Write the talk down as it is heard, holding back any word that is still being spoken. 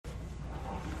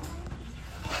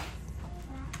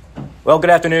Well,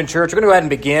 good afternoon, church. We're going to go ahead and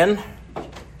begin.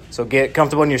 So get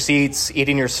comfortable in your seats,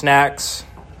 eating your snacks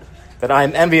that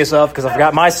I'm envious of because I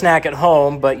forgot my snack at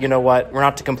home. But you know what? We're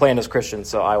not to complain as Christians,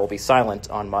 so I will be silent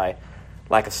on my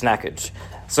lack of snackage.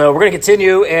 So we're going to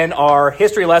continue in our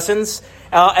history lessons.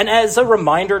 And as a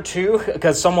reminder, too,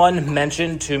 because someone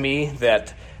mentioned to me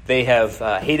that they have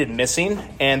hated missing,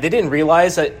 and they didn't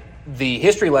realize that the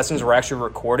history lessons were actually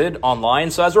recorded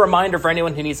online. So as a reminder for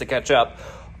anyone who needs to catch up,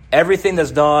 everything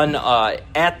that's done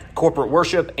at corporate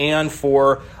worship and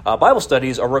for Bible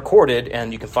studies are recorded,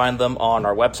 and you can find them on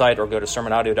our website or go to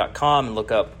sermonaudio.com and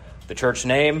look up the church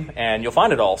name, and you'll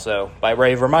find it all. So by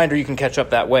way of reminder, you can catch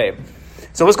up that way.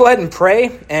 So let's go ahead and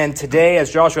pray. And today,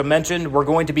 as Joshua mentioned, we're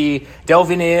going to be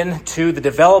delving into the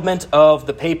development of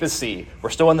the papacy.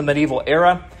 We're still in the medieval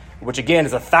era, which again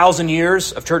is 1,000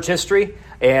 years of church history,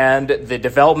 and the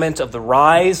development of the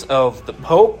rise of the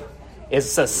Pope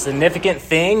is a significant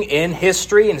thing in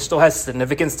history, and it still has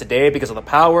significance today because of the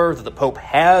power that the Pope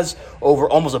has over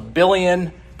almost 1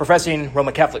 billion professing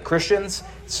Roman Catholic Christians.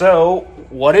 So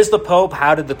what is the Pope?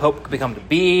 How did the Pope become to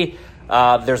be?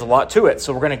 There's a lot to it.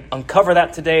 So we're going to uncover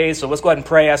that today. So let's go ahead and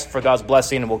pray, ask for God's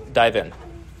blessing, and we'll dive in.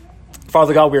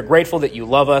 Father God, we are grateful that you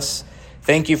love us.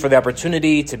 Thank you for the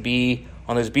opportunity to be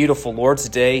on this beautiful Lord's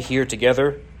Day here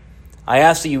together. I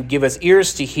ask that you give us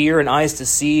ears to hear and eyes to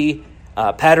see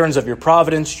patterns of your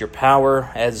providence, your power,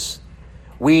 as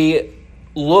we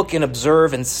look and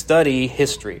observe and study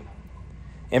history.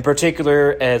 In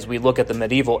particular, as we look at the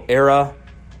medieval era,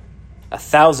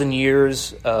 1,000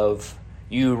 years of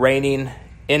you reigning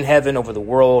in heaven over the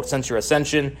world since your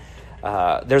ascension.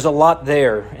 There's a lot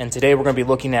there, and today we're going to be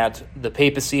looking at the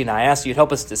papacy, and I ask you to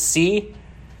help us to see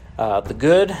the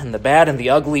good and the bad and the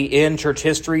ugly in church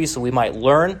history so we might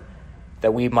learn,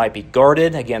 that we might be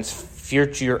guarded against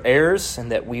future errors,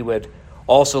 and that we would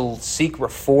also seek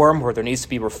reform where there needs to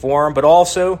be reform, but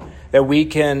also that we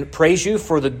can praise you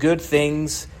for the good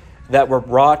things that were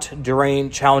wrought during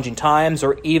challenging times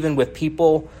or even with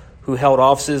people who held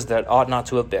offices that ought not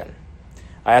to have been.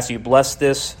 I ask you bless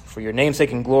this for your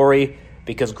namesake and glory,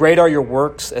 because great are your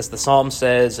works, as the psalm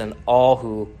says, and all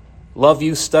who love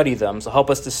you study them. So help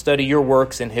us to study your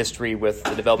works in history with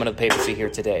the development of the papacy here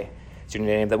today. It's in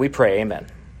your name that we pray. Amen.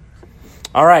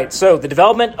 All right, so the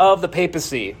development of the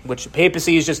papacy, which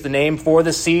papacy is just the name for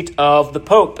the seat of the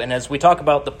Pope. And as we talk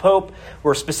about the Pope,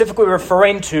 we're specifically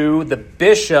referring to the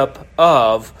Bishop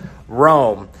of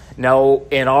Rome. Now,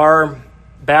 in our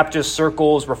Baptist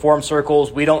circles, Reformed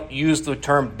circles, we don't use the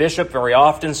term bishop very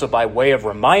often. So by way of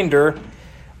reminder,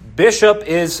 bishop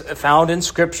is found in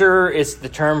Scripture. It's the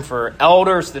term for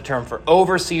elder, it's the term for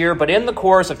overseer. But in the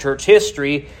course of church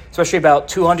history, especially about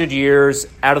 200 years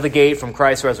out of the gate from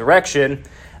Christ's resurrection,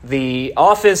 the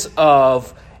office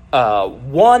of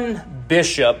one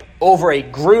bishop over a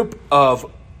group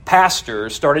of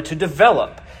pastors started to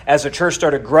develop. As the church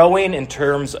started growing in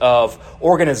terms of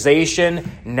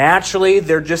organization, naturally,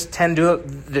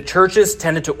 the churches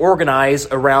tended to organize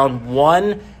around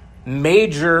one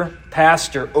major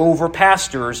pastor over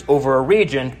pastors over a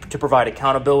region to provide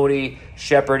accountability,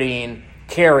 shepherding,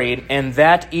 caring, and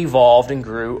that evolved and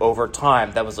grew over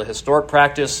time. That was a historic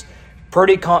practice,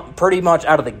 pretty much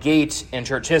out of the gate in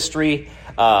church history.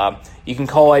 You can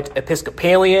call it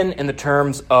Episcopalian in the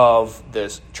terms of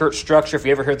the church structure. If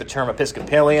you ever heard the term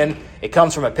Episcopalian, it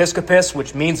comes from episcopus,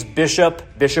 which means bishop,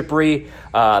 bishopry.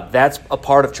 That's a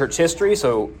part of church history.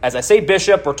 So as I say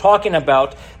bishop, we're talking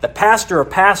about the pastor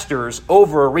of pastors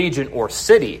over a region or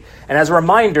city. And as a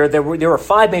reminder, there were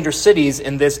 5 major cities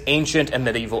in this ancient and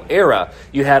medieval era.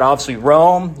 You had obviously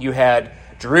Rome, you had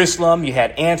Jerusalem, you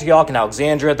had Antioch and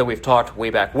Alexandria that we've talked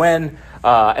way back when.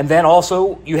 And then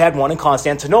also you had one in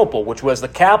Constantinople, which was the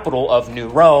capital of New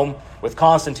Rome with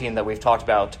Constantine that we've talked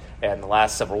about in the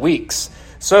last several weeks.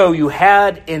 So you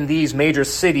had in these major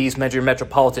cities, major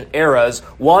metropolitan eras,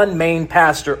 one main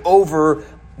pastor over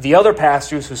the other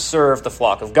pastors who served the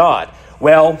flock of God.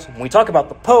 Well, when we talk about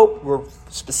the Pope, we're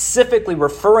specifically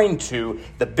referring to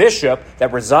the bishop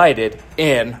that resided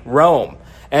in Rome.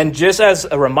 And just as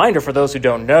a reminder for those who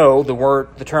don't know,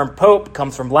 the term Pope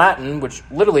comes from Latin, which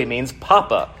literally means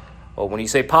Papa. Well, when you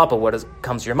say Papa, what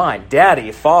comes to your mind?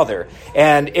 Daddy, father.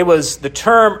 And it was the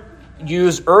term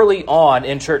used early on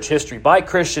in church history by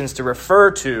Christians to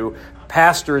refer to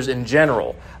pastors in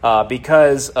general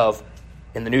because of,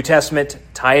 in the New Testament,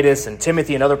 Titus and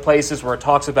Timothy and other places where it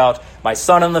talks about my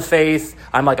son in the faith,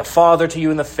 I'm like a father to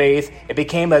you in the faith. It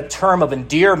became a term of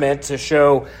endearment to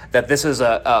show that this is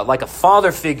like a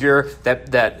father figure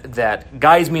that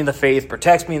guides me in the faith,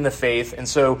 protects me in the faith. And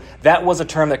so that was a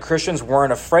term that Christians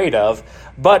weren't afraid of.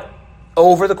 But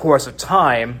over the course of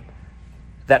time,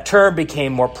 that term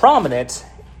became more prominent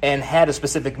and had a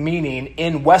specific meaning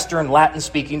in Western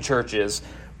Latin-speaking churches,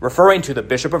 referring to the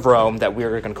Bishop of Rome that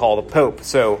we're going to call the Pope.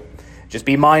 So just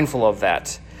be mindful of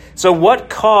that. So what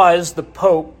caused the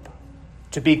Pope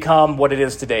to become what it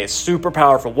is today? Super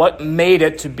powerful. What made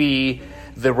it to be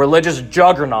the religious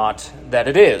juggernaut that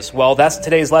it is? Well, that's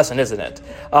today's lesson, isn't it?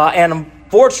 And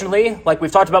unfortunately, like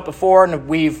we've talked about before, and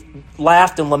we've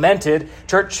laughed and lamented,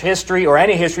 church history or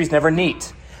any history is never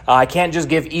neat. I can't just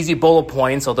give easy bullet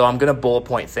points, although I'm going to bullet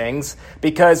point things,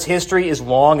 because history is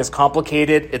long, it's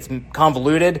complicated, it's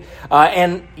convoluted.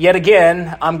 And yet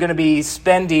again, I'm going to be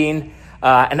spending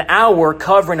an hour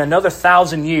covering another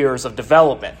 1,000 years of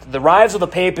development. The rise of the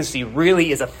papacy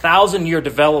really is a 1,000-year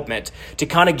development to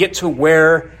kind of get to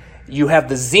where you have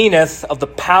the zenith of the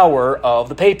power of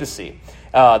the papacy.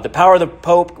 The power of the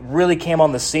Pope really came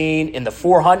on the scene in the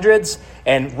 400s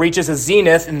and reaches a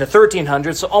zenith in the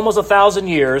 1300s, so almost 1,000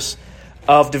 years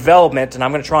of development, and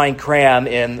I'm going to try and cram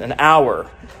in an hour.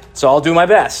 So I'll do my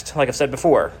best, like I've said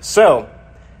before. So,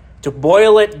 to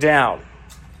boil it down,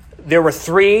 there were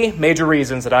three major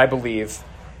reasons that I believe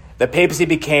that papacy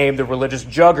became the religious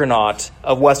juggernaut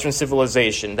of Western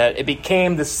civilization, that it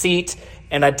became the seat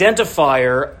and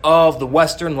identifier of the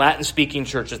Western Latin-speaking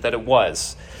churches that it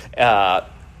was.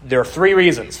 There are three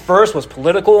reasons. First was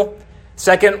political,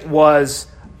 second was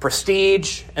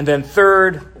prestige, and then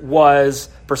third was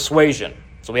persuasion.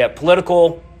 So we have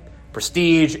political,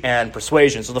 prestige, and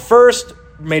persuasion. So the first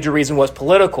major reason was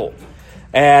political.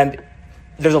 And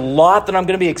there's a lot that I'm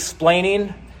going to be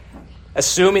explaining,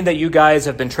 assuming that you guys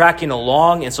have been tracking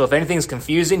along. And so if anything's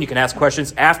confusing, you can ask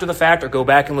questions after the fact or go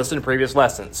back and listen to previous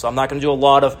lessons. So I'm not going to do a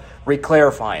lot of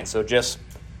re-clarifying, so just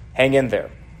hang in there.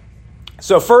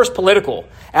 So first, political.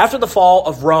 After the fall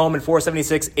of Rome in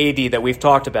 476 AD that we've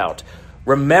talked about,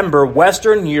 remember,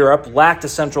 Western Europe lacked a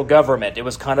central government. It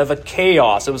was kind of a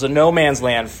chaos. It was a no man's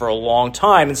land for a long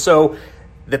time. And so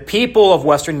the people of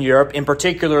Western Europe, in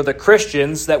particular the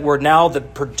Christians that were now the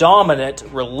predominant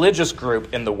religious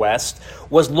group in the West,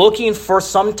 was looking for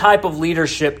some type of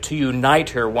leadership to unite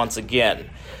her once again.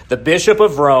 The Bishop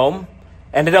of Rome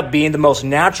ended up being the most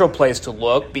natural place to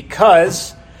look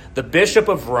because the Bishop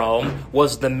of Rome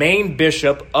was the main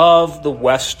bishop of the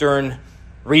Western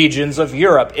regions of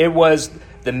Europe. It was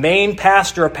the main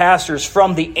pastor of pastors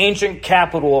from the ancient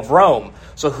capital of Rome.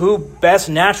 So who best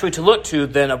naturally to look to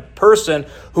than a person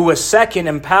who was second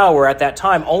in power at that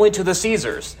time, only to the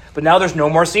Caesars. But now there's no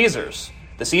more Caesars.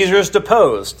 The Caesars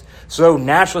deposed. So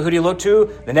naturally, who do you look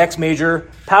to? The next major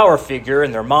power figure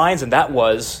in their minds, and that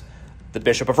was the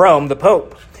Bishop of Rome, the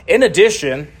Pope. In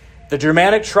addition, the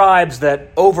Germanic tribes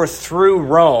that overthrew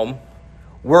Rome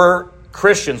were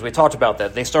Christians. We talked about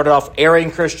that. They started off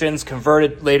Arian Christians,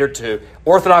 converted later to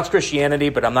Orthodox Christianity,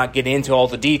 but I'm not getting into all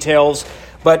the details.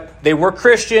 But they were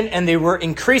Christian, and they were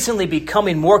increasingly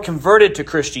becoming more converted to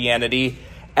Christianity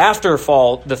after the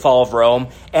fall of Rome.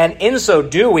 And in so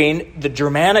doing, the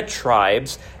Germanic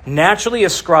tribes naturally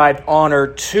ascribed honor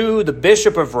to the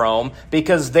Bishop of Rome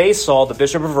because they saw the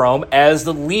Bishop of Rome as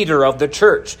the leader of the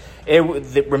church.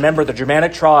 Remember, the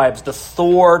Germanic tribes, the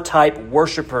Thor-type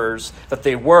worshipers that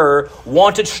they were,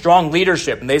 wanted strong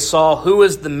leadership. And they saw who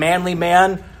is the manly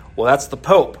man? Well, that's the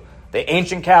Pope, the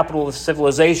ancient capital of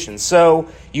civilization. So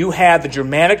you had the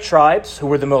Germanic tribes, who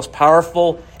were the most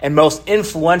powerful and most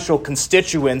influential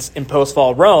constituents in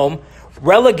post-fall Rome,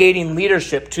 relegating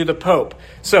leadership to the Pope.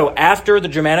 So after the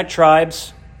Germanic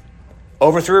tribes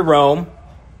overthrew Rome,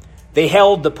 they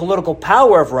held the political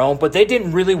power of Rome, but they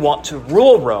didn't really want to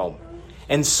rule Rome.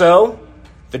 And so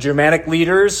the Germanic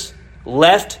leaders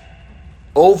left,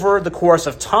 over the course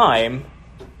of time,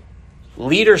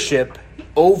 leadership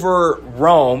over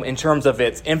Rome in terms of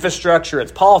its infrastructure,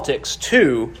 its politics,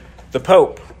 to the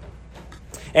Pope.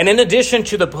 And in addition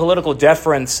to the political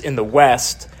deference in the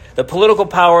West, the political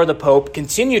power of the Pope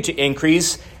continued to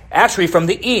increase actually from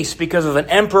the East because of an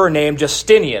emperor named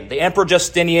Justinian. The Emperor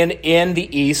Justinian in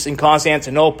the East, in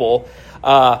Constantinople,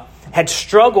 had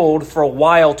struggled for a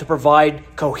while to provide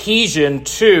cohesion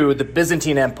to the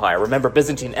Byzantine Empire. Remember,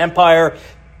 Byzantine Empire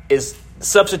is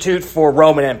substitute for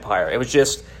Roman Empire. It was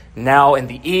just now in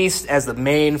the East as the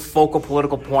main focal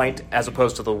political point as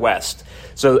opposed to the West.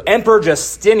 So Emperor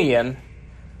Justinian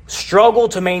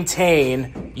struggled to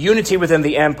maintain unity within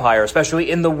the empire,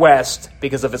 especially in the West,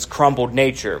 because of its crumbled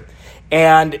nature.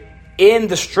 And in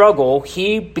the struggle,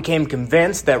 he became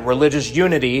convinced that religious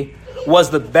unity was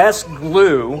the best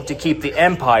glue to keep the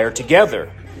empire together.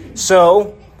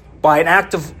 So, by an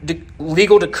act of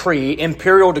legal decree,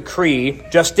 imperial decree,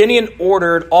 Justinian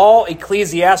ordered all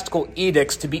ecclesiastical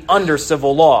edicts to be under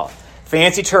civil law.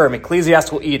 Fancy term,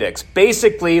 ecclesiastical edicts.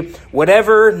 Basically,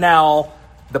 whatever now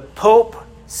the Pope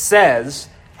says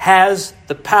has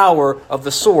the power of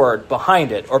the sword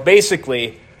behind it. Or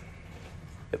basically,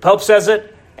 the Pope says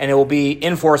it, and it will be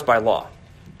enforced by law.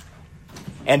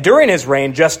 And during his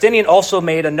reign, Justinian also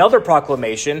made another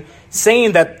proclamation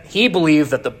saying that he believed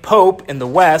that the Pope in the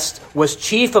West was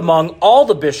chief among all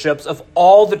the bishops of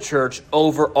all the church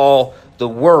over all the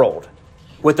world,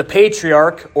 with the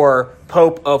Patriarch or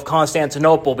Pope of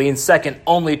Constantinople being second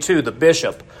only to the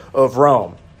Bishop of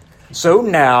Rome. So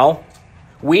now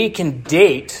we can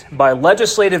date by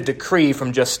legislative decree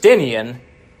from Justinian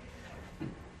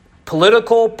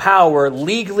political power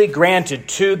legally granted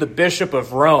to the Bishop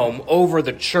of Rome over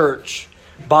the church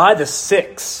by the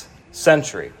 6th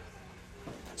century.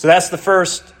 So that's the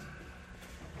first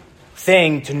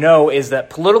thing to know, is that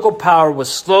political power was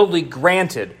slowly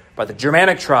granted by the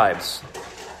Germanic tribes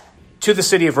to the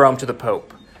city of Rome, to the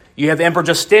Pope. You have the Emperor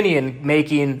Justinian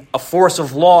making a force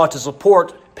of law to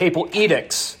support papal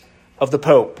edicts of the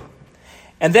Pope.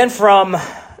 And then from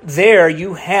there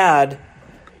you had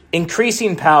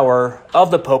increasing power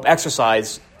of the Pope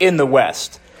exercised in the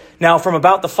West. Now, from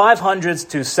about the 500s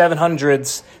to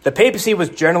 700s, the papacy was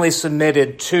generally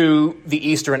submitted to the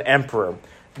Eastern Emperor.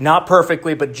 Not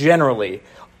perfectly, but generally.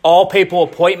 All papal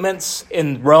appointments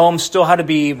in Rome still had to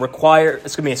be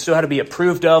still had to be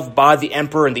approved of by the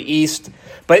emperor in the East.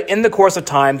 But in the course of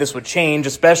time, this would change,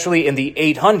 especially in the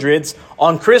 800s.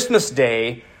 On Christmas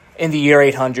Day, in the year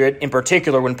 800, in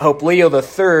particular, when Pope Leo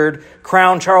III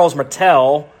crowned Charles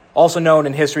Martel, also known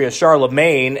in history as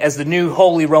Charlemagne, as the new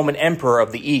Holy Roman Emperor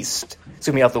of the East,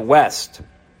 of the West.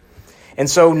 And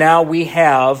so now we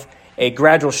have a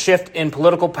gradual shift in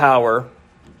political power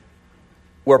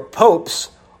where popes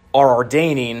are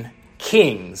ordaining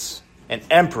kings and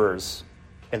emperors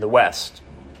in the West.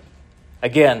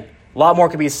 Again, a lot more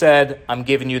could be said. I'm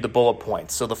giving you the bullet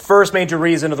points. So the first major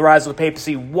reason of the rise of the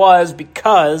papacy was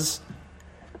because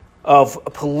of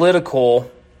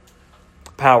political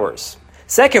powers.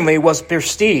 Secondly was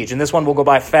prestige, and this one will go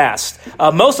by fast.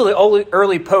 Most of the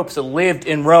early popes that lived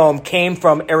in Rome came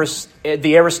from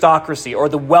the aristocracy or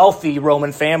the wealthy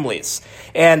Roman families,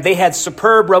 and they had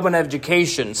superb Roman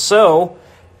education. So,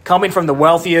 coming from the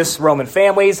wealthiest Roman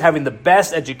families, having the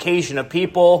best education of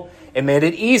people, it made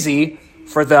it easy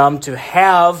for them to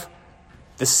have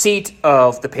the seat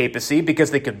of the papacy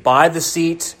because they could buy the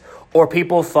seat, or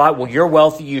people thought, well, you're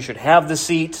wealthy, you should have the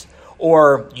seat,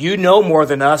 or you know more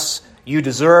than us, you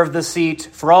deserve the seat.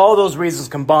 For all those reasons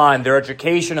combined, their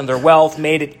education and their wealth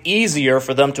made it easier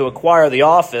for them to acquire the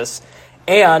office.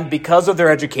 And because of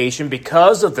their education,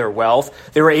 because of their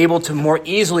wealth, they were able to more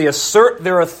easily assert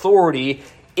their authority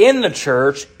in the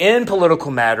church, in political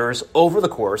matters, over the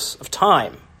course of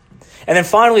time. And then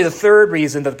finally, the third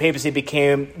reason that the papacy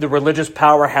became the religious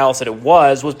powerhouse that it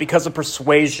was because of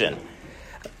persuasion.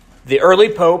 The early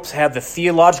popes had the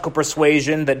theological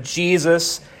persuasion that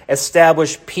Jesus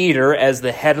established Peter as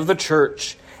the head of the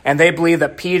church, and they believed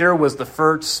that Peter was the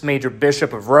first major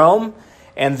bishop of Rome,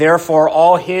 and therefore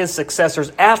all his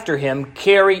successors after him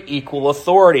carry equal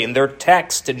authority. And their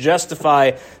text to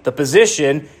justify the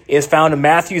position is found in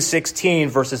Matthew 16,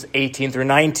 verses 18 through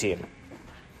 19.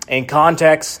 In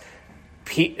context,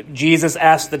 Jesus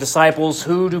asked the disciples,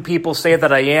 "Who do people say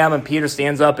that I am?" And Peter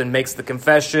stands up and makes the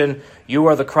confession, "You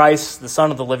are the Christ, the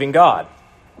Son of the living God."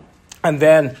 And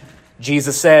then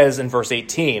Jesus says in verse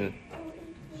 18,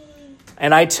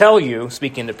 "And I tell you,"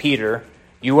 speaking to Peter,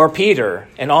 "you are Peter,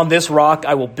 and on this rock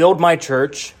I will build my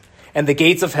church, and the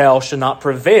gates of hell shall not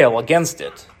prevail against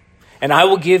it. And I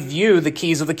will give you the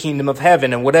keys of the kingdom of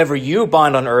heaven, and whatever you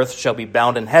bind on earth shall be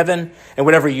bound in heaven, and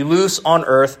whatever you loose on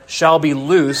earth shall be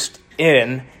loosed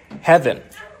in heaven."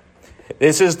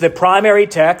 This is the primary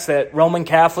text that Roman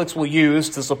Catholics will use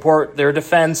to support their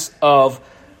defense of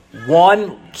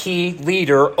one key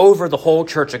leader over the whole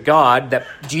Church of God, that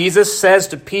Jesus says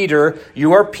to Peter,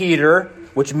 "You are Peter,"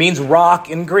 which means rock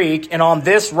in Greek, "and on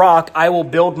this rock I will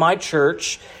build my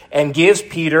church," and gives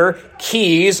Peter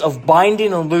keys of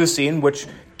binding and loosing, which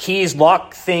keys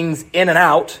lock things in and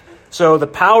out. So the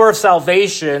power of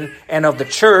salvation and of the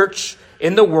church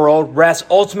in the world rests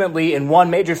ultimately in one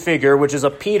major figure, which is a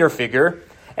Peter figure.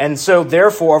 And so,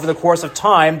 therefore, over the course of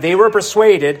time, they were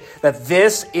persuaded that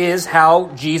this is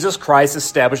how Jesus Christ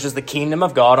establishes the kingdom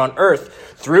of God on earth.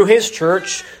 Through his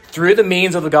church, through the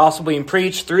means of the gospel being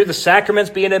preached, through the sacraments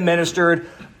being administered,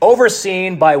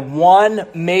 overseen by one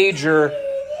major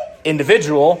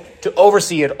individual to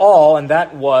oversee it all, and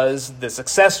that was the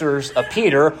successors of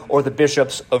Peter, or the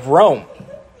bishops of Rome.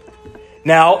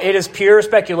 Now, it is pure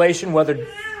speculation whether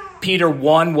Peter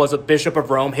I was a bishop of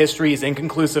Rome. History is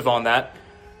inconclusive on that.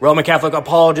 Roman Catholic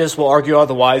apologists will argue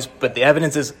otherwise, but the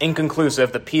evidence is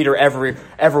inconclusive that Peter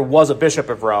ever was a bishop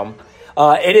of Rome.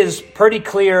 It is pretty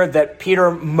clear that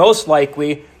Peter most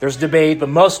likely, there's debate, but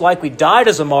most likely died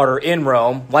as a martyr in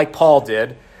Rome, like Paul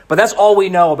did. But that's all we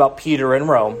know about Peter in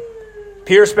Rome.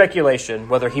 Pure speculation,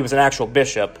 whether he was an actual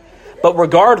bishop. But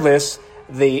regardless,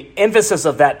 the emphasis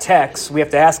of that text, we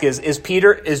have to ask is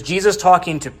Jesus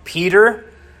talking to Peter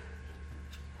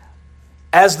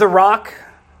as the rock,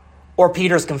 or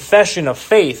Peter's confession of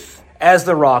faith as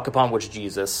the rock upon which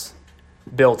Jesus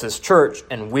built his church?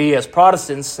 And we as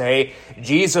Protestants say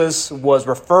Jesus was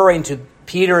referring to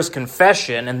Peter's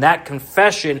confession, and that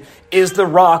confession is the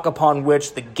rock upon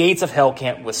which the gates of hell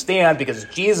can't withstand, because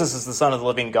Jesus is the Son of the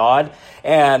living God,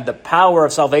 and the power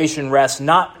of salvation rests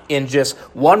not in just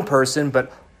one person,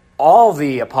 but all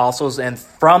the apostles, and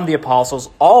from the apostles,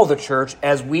 all the church,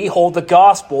 as we hold the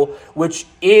gospel, which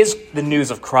is the news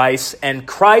of Christ, and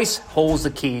Christ holds the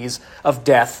keys of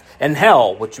death and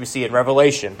hell, which we see in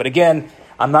Revelation. But again,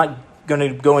 I'm not going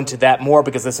to go into that more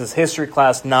because this is history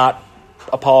class, not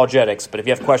apologetics. But if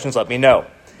you have questions, let me know.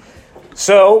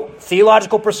 So,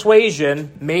 theological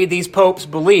persuasion made these popes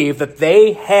believe that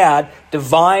they had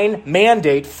divine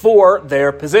mandate for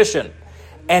their position.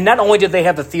 And not only did they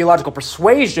have the theological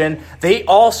persuasion, they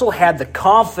also had the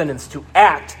confidence to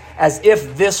act as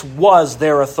if this was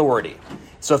their authority.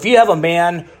 So if you have a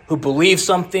man who believes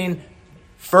something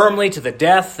firmly to the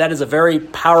death, that is a very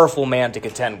powerful man to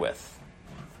contend with.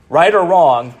 Right or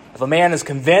wrong, if a man is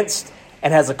convinced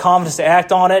and has the confidence to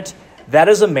act on it, that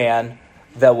is a man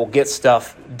that will get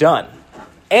stuff done.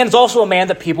 And it's also a man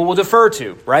that people will defer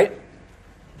to, right?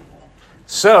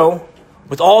 So,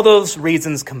 with all those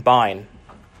reasons combined,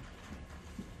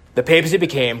 the papacy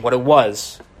became what it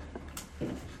was.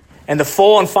 And the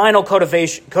full and final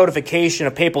codification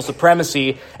of papal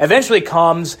supremacy eventually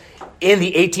comes in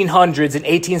the 1800s, in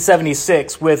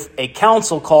 1876, with a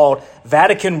council called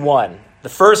Vatican I, the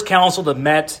first council that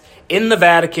met in the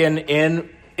Vatican in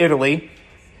Italy.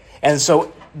 And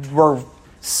so we're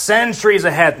centuries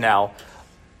ahead now.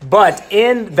 But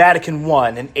in Vatican I,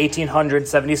 in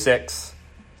 1876,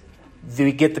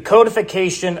 we get the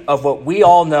codification of what we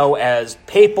all know as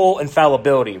papal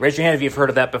infallibility. Raise your hand if you've heard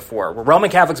of that before. Where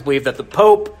Roman Catholics believe that the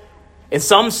Pope, in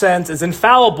some sense, is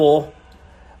infallible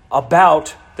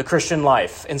about the Christian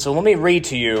life. And so let me read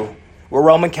to you where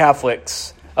Roman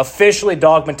Catholics officially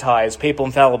dogmatize papal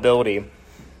infallibility.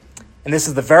 And this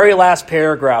is the very last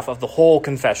paragraph of the whole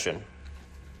confession.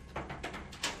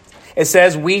 It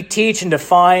says, "We teach and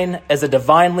define as a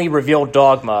divinely revealed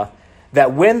dogma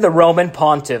that when the Roman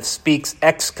pontiff speaks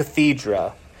ex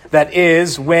cathedra, that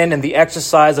is, when in the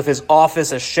exercise of his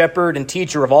office as shepherd and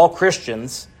teacher of all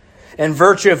Christians, in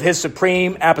virtue of his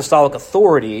supreme apostolic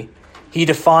authority, he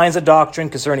defines a doctrine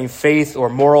concerning faith or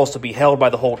morals to be held by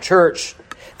the whole church,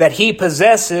 that he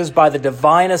possesses by the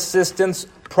divine assistance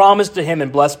promised to him in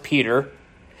blessed Peter,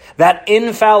 that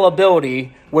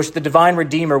infallibility which the divine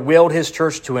Redeemer willed his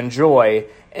church to enjoy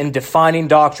in defining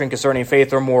doctrine concerning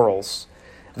faith or morals.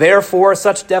 Therefore,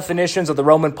 such definitions of the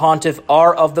Roman pontiff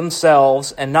are of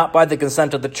themselves, and not by the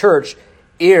consent of the church,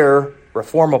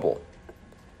 irreformable."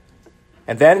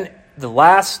 And then the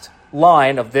last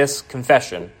line of this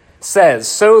confession says,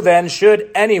 "So then, should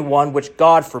anyone, which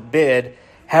God forbid,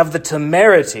 have the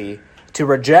temerity to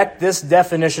reject this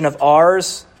definition of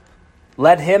ours,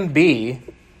 let him be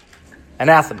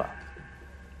anathema,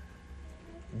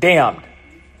 damned,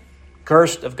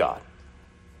 cursed of God."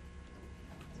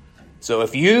 So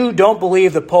if you don't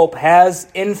believe the Pope has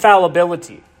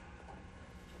infallibility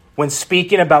when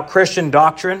speaking about Christian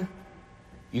doctrine,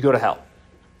 you go to hell.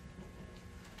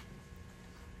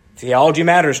 Theology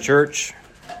matters, church.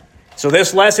 So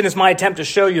this lesson is my attempt to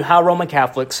show you how Roman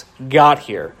Catholics got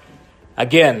here.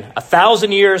 Again,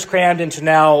 1,000 years crammed into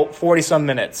now 40-some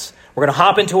minutes. We're going to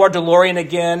hop into our DeLorean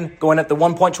again, going at the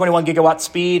 1.21 gigawatt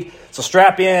speed. So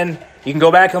strap in. You can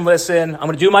go back and listen. I'm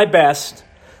going to do my best.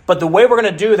 But the way we're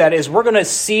going to do that is we're going to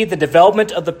see the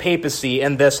development of the papacy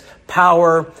and this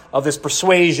power, of this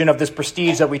persuasion, of this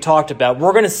prestige that we talked about.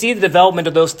 We're going to see the development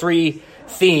of those three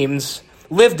themes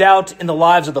lived out in the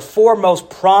lives of the four most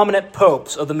prominent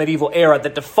popes of the medieval era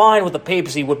that defined what the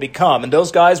papacy would become. And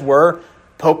those guys were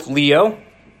Pope Leo,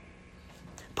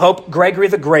 Pope Gregory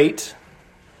the Great,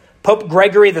 Pope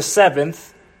Gregory the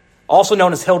Seventh, also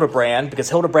known as Hildebrand, because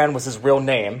Hildebrand was his real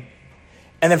name,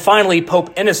 and then finally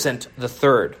Pope Innocent the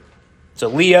Third. So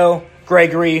Leo,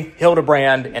 Gregory,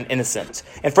 Hildebrand, and Innocent.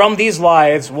 And from these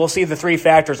lives, we'll see the three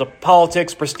factors of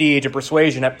politics, prestige, and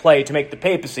persuasion at play to make the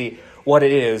papacy what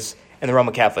it is in the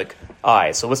Roman Catholic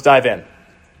eye. So let's dive in.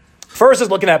 First is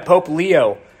looking at Pope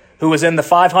Leo, who was in the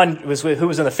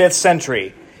 5th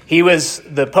century. He was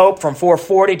the pope from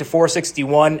 440 to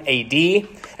 461 AD,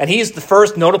 and he's the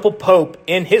first notable pope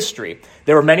in history.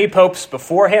 There were many popes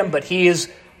before him, but he is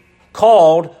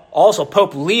called also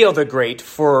Pope Leo the Great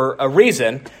for a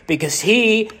reason, because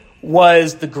he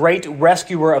was the great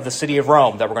rescuer of the city of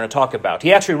Rome that we're going to talk about.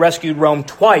 He actually rescued Rome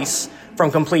twice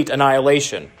from complete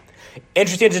annihilation.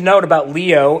 Interesting to note about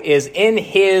Leo is in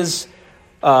his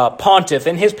pontiff,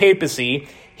 in his papacy,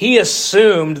 he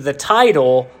assumed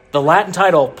the Latin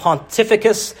title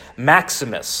Pontificus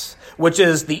Maximus, which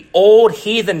is the old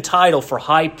heathen title for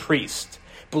high priest,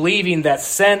 believing that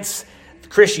since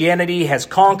Christianity has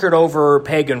conquered over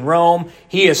pagan Rome,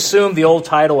 he assumed the old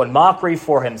title in mockery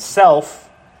for himself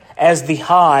as the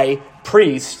high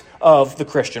priest of the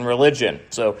Christian religion.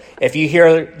 So if you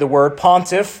hear the word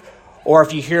pontiff, or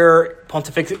if you hear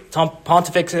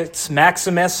Pontificus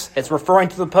Maximus, it's referring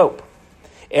to the Pope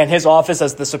and his office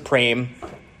as the supreme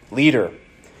leader.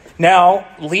 Now,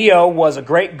 Leo was a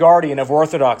great guardian of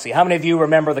orthodoxy. How many of you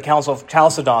remember the Council of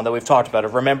Chalcedon that we've talked about?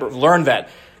 Learned that.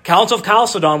 Council of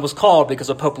Chalcedon was called because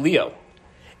of Pope Leo.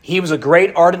 He was a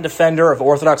great ardent defender of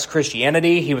Orthodox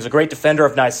Christianity. He was a great defender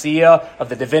of Nicaea, of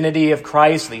the divinity of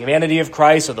Christ, the humanity of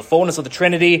Christ, of the fullness of the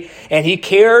Trinity, and he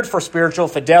cared for spiritual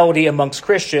fidelity amongst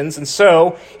Christians, and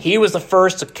so he was the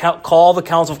first to call the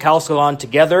Council of Chalcedon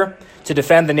together to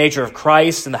defend the nature of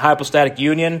Christ and the hypostatic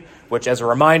union, which, as a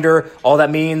reminder, all that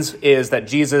means is that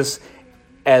Jesus,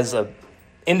 as an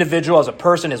individual, as a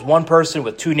person, is one person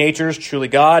with two natures, truly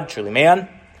God, truly man.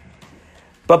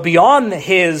 But beyond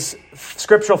his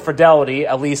scriptural fidelity,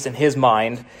 at least in his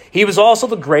mind, he was also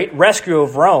the great rescuer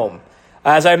of Rome.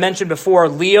 As I mentioned before,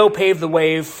 Leo paved the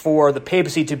way for the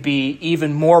papacy to be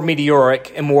even more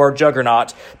meteoric and more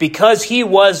juggernaut because he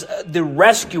was the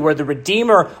rescuer, the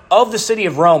redeemer of the city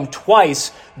of Rome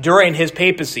twice during his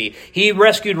papacy. He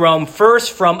rescued Rome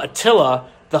first from Attila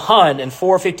the Hun in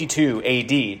 452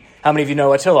 AD. How many of you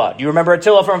know Attila? Do you remember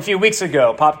Attila from a few weeks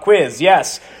ago? Pop quiz,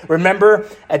 yes. Remember,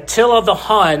 Attila the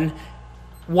Hun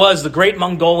was the great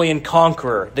Mongolian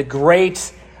conqueror, the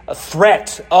great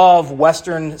threat of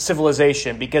Western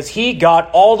civilization, because he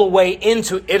got all the way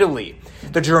into Italy.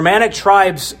 The Germanic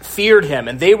tribes feared him,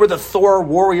 and they were the Thor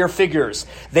warrior figures.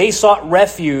 They sought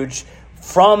refuge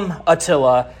from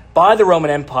Attila by the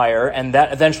Roman Empire, and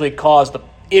that eventually caused the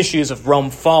issues of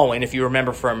Rome falling, if you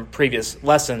remember from previous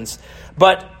lessons.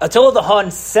 But Attila the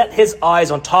Hun set his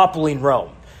eyes on toppling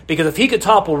Rome, because if he could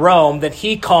topple Rome, then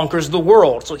he conquers the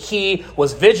world. So he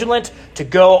was vigilant to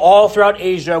go all throughout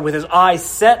Asia with his eyes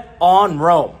set on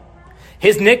Rome.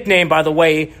 His nickname, by the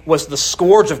way, was the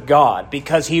Scourge of God,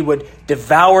 because he would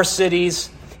devour cities,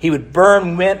 he would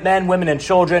burn men, women, and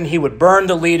children, he would burn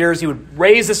the leaders, he would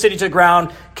raise the city to the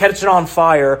ground, catch it on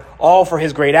fire, all for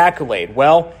his great accolade.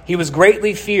 Well, he was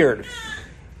greatly feared.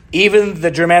 Even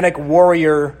the Germanic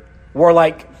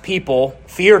warlike people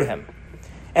feared him.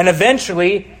 And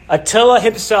eventually, Attila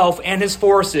himself and his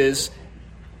forces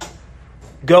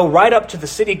go right up to the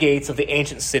city gates of the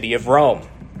ancient city of Rome.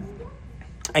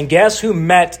 And guess who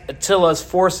met Attila's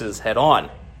forces head on?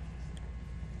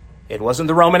 It wasn't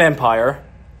the Roman Empire,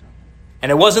 and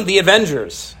it wasn't the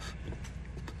Avengers.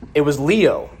 It was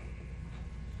Leo,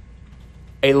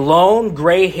 a lone,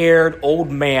 gray-haired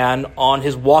old man on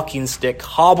his walking stick,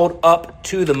 hobbled up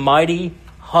to the mighty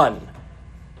Hun,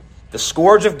 the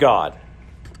Scourge of God,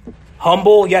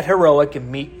 humble yet heroic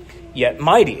and meek yet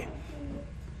mighty,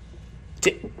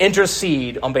 to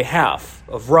intercede on behalf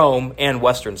of Rome and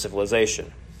Western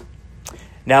civilization.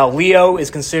 Now, Leo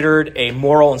is considered a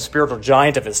moral and spiritual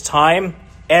giant of his time.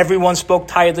 Everyone spoke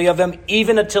highly of him,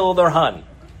 even Attila the Hun,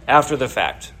 after the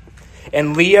fact.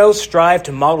 And Leo strived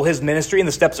to model his ministry in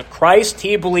the steps of Christ.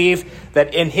 He believed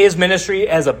that in his ministry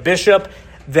as a bishop,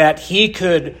 that he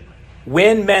could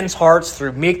win men's hearts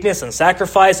through meekness and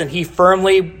sacrifice, and he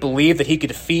firmly believed that he could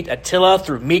defeat Attila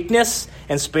through meekness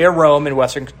and spare Rome and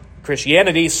Western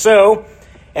Christianity. So,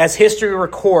 as history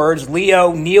records,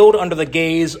 Leo kneeled under the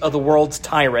gaze of the world's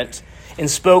tyrant and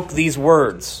spoke these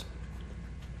words: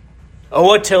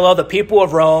 "O Attila, the people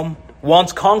of Rome,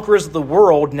 once conquerors of the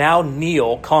world, now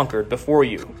kneel conquered before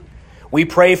you. We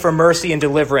pray for mercy and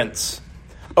deliverance.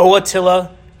 O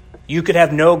Attila, you could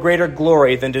have no greater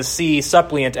glory than to see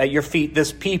suppliant at your feet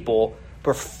this people,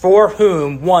 before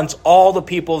whom once all the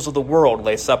peoples of the world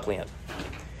lay suppliant.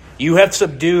 You have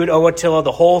subdued, O Attila,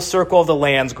 the whole circle of the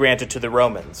lands granted to the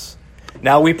Romans.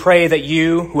 Now we pray that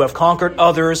you, who have conquered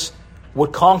others,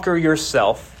 would conquer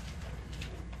yourself.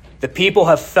 The people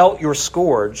have felt your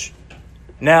scourge.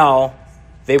 Now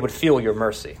they would feel your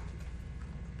mercy."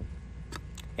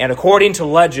 And according to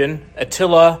legend,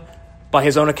 Attila, by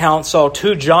his own account, saw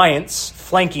two giants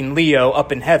flanking Leo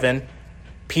up in heaven,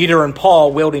 Peter and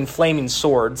Paul wielding flaming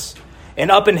swords.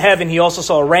 And up in heaven, he also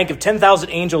saw a rank of 10,000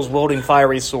 angels wielding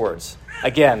fiery swords.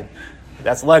 Again,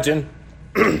 that's legend,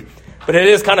 but it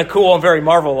is kind of cool and very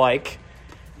Marvel-like.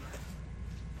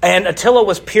 And Attila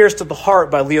was pierced to the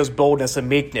heart by Leo's boldness and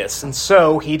meekness, and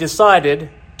so he decided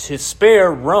to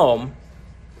spare Rome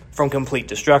from complete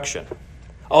destruction,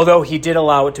 although he did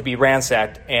allow it to be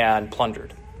ransacked and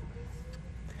plundered.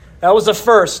 That was the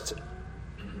first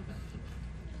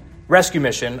rescue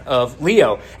mission of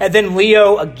Leo. And then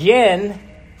Leo again,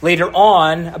 later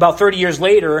on, about 30 years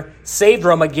later, saved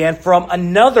Rome again from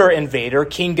another invader,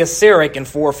 King Gesseric, in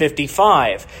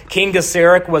 455. King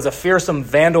Gesseric was a fearsome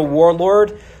Vandal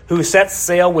warlord who set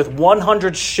sail with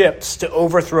 100 ships to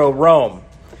overthrow Rome.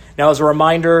 Now, as a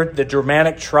reminder, the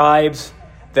Germanic tribes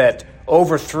that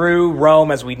overthrew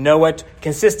Rome as we know it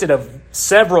consisted of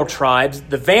several tribes.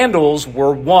 The Vandals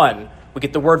were one. We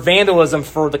get the word vandalism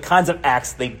for the kinds of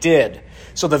acts they did.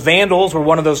 So the Vandals were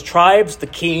one of those tribes.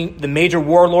 The major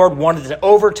warlord, wanted to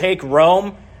overtake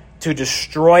Rome to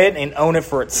destroy it and own it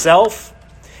for itself.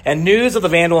 And news of the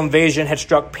Vandal invasion had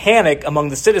struck panic among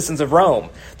the citizens of Rome.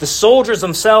 The soldiers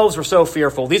themselves were so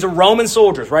fearful. These are Roman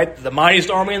soldiers, right? The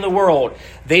mightiest army in the world.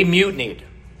 They mutinied.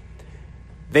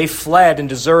 They fled and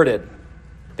deserted.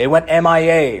 They went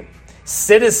MIA.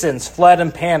 Citizens fled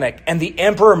in panic, and the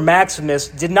Emperor Maximus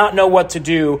did not know what to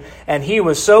do, and he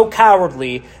was so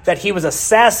cowardly that he was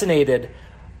assassinated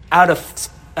out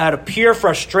of pure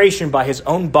frustration by his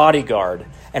own bodyguard,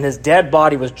 and his dead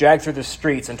body was dragged through the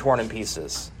streets and torn in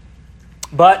pieces.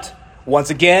 But, once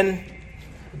again,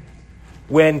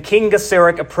 when King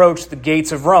Gesseric approached the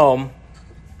gates of Rome,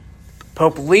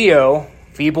 Pope Leo,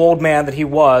 feeble old man that he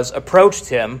was, approached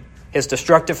him, his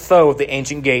destructive foe of the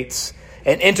ancient gates,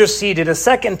 and interceded a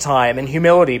second time in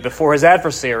humility before his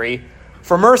adversary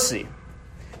for mercy.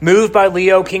 Moved by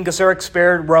Leo, King Gesseric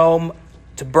spared Rome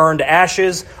to burn to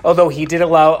ashes, although he did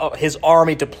allow his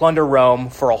army to plunder Rome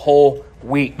for a whole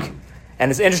week. And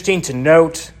it's interesting to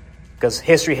note, because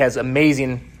history has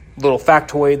amazing little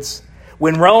factoids,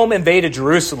 when Rome invaded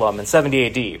Jerusalem in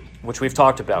 70 AD, which we've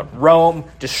talked about, Rome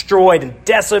destroyed and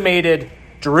decimated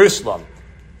Jerusalem.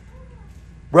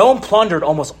 Rome plundered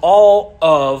almost all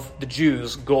of the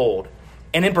Jews' gold,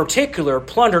 and in particular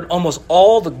plundered almost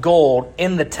all the gold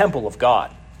in the temple of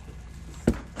God.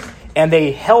 And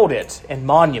they held it in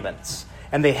monuments,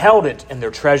 and they held it in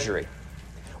their treasury.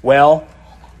 Well,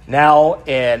 now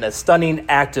in a stunning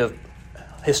act of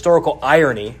historical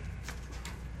irony,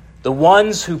 the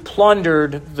ones who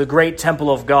plundered the great temple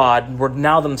of God were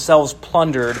now themselves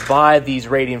plundered by these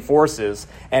raiding forces,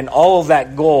 and all of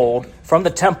that gold from the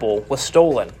temple was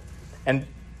stolen, and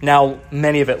now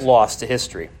many of it lost to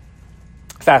history.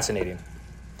 Fascinating.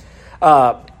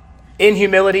 In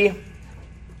humility,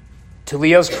 to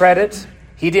Leo's credit,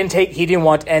 he didn't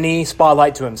want any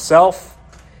spotlight to himself.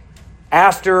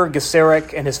 After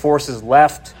Gesseric and his forces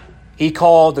left, he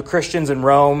called the Christians in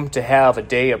Rome to have a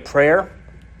day of prayer.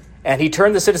 And he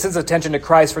turned the citizens' attention to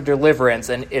Christ for deliverance.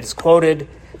 And it's quoted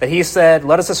that he said,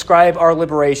 "Let us ascribe our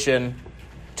liberation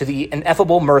to the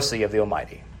ineffable mercy of the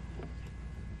Almighty."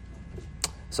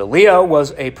 So Leo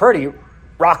was a pretty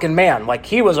rockin' man. Like,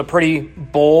 he was a pretty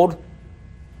bold,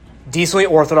 decently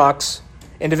orthodox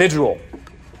individual.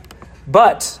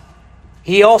 But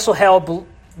he also held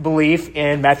belief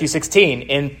in Matthew 16,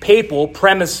 in papal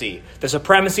primacy, the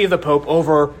supremacy of the Pope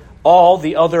over all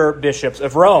the other bishops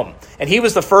of Rome. And he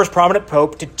was the first prominent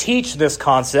pope to teach this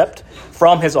concept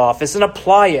from his office and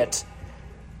apply it.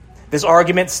 This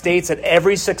argument states that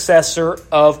every successor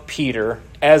of Peter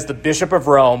as the Bishop of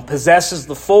Rome possesses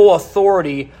the full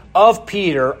authority of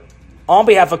Peter on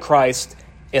behalf of Christ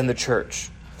in the church.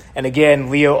 And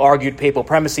again, Leo argued papal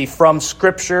primacy from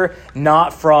Scripture,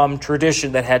 not from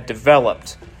tradition that had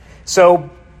developed.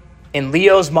 So in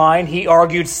Leo's mind, he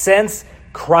argued since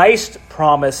Christ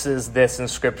promises this in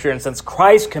Scripture, and since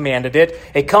Christ commanded it,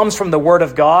 it comes from the Word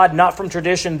of God, not from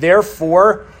tradition.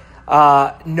 Therefore,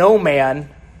 no man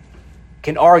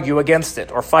can argue against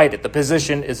it or fight it. The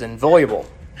position is inviolable.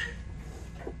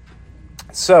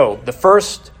 So, the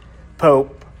first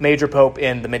pope, major pope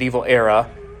in the medieval era,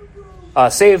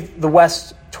 saved the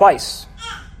West twice.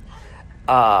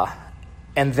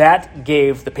 And that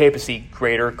gave the papacy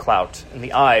greater clout in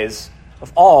the eyes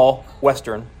of all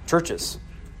Western churches.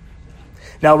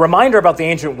 Now, a reminder about the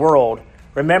ancient world.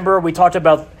 Remember, we talked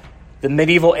about the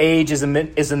medieval age is in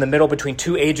the middle between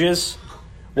two ages.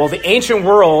 Well, the ancient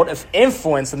world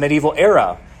influenced the medieval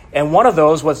era. And one of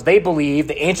those was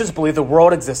the ancients believed the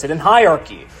world existed in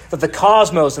hierarchy, that the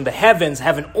cosmos and the heavens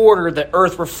have an order that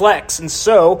earth reflects. And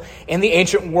so, in the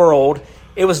ancient world,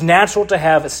 it was natural to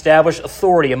have established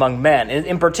authority among men.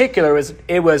 In particular,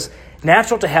 it was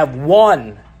natural to have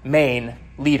one main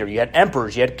leader. You had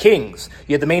emperors, you had kings,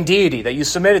 you had the main deity that you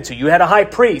submitted to, you had a high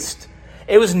priest.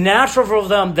 It was natural for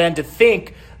them then to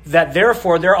think that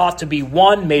therefore there ought to be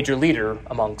one major leader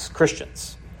amongst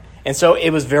Christians. And so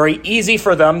it was very easy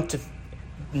for them to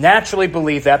naturally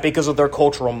believe that because of their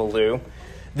cultural milieu.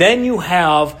 Then you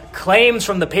have claims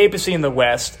from the papacy in the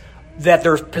West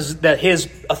that his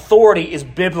authority is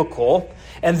biblical.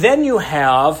 And then you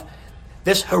have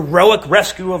this heroic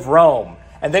rescue of Rome.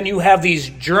 And then you have these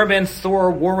German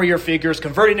Thor warrior figures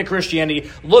converting to Christianity,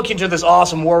 looking to this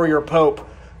awesome warrior pope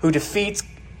who defeats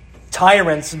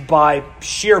tyrants by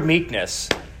sheer meekness.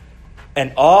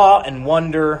 And awe and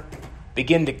wonder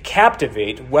begin to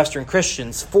captivate Western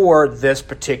Christians for this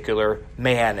particular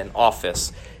man in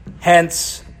office.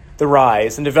 Hence, the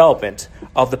rise and development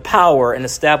of the power and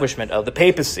establishment of the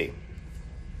papacy.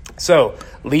 So,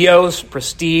 Leo's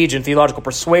prestige and theological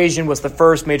persuasion was the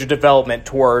first major development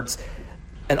towards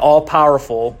an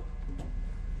all-powerful,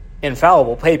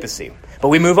 infallible papacy. But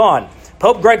we move on.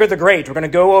 Pope Gregory the Great, we're going to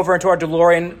go over into our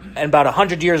DeLorean and about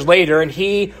 100 years later, and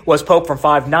he was pope from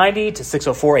 590 to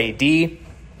 604 AD.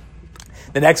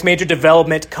 The next major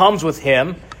development comes with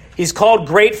him. He's called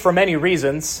great for many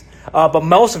reasons, but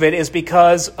most of it is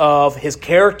because of his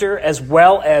character as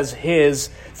well as his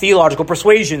theological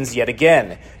persuasions yet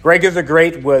again. Gregory the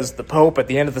Great was the pope at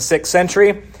the end of the 6th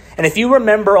century. And if you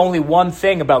remember only one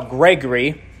thing about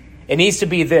Gregory, it needs to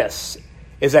be this,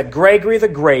 is that Gregory the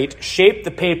Great shaped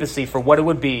the papacy for what it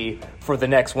would be for the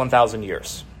next 1,000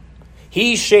 years.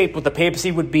 He shaped what the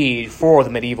papacy would be for the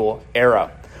medieval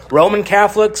era. Roman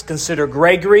Catholics consider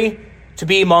Gregory to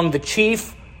be among the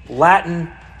chief Latin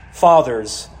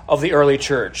fathers of the early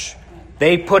church.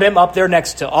 They put him up there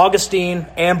next to Augustine,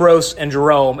 Ambrose, and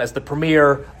Jerome as the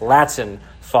premier Latin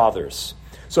fathers.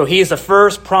 So he is the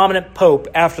first prominent pope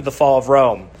after the fall of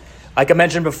Rome. Like I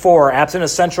mentioned before, absent a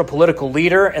central political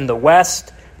leader in the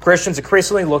West, Christians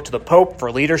increasingly looked to the pope for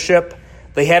leadership.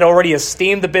 They had already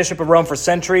esteemed the bishop of Rome for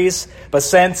centuries, but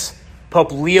since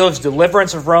Pope Leo's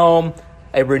deliverance of Rome,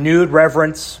 a renewed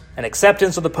reverence and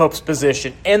acceptance of the pope's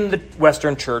position in the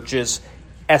Western churches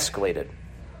escalated.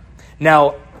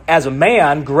 Now, as a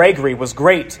man, Gregory was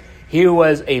great. He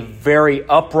was a very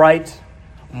upright,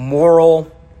 moral,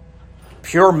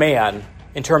 pure man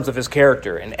in terms of his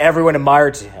character, and everyone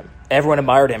admired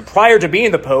him. Prior to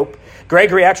being the pope,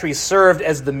 Gregory actually served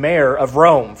as the mayor of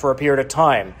Rome for a period of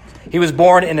time. He was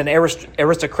born in an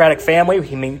aristocratic family,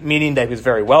 meaning that he was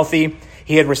very wealthy.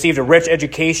 He had received a rich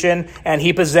education, and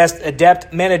he possessed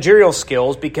adept managerial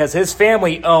skills because his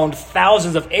family owned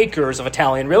thousands of acres of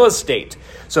Italian real estate.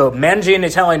 So managing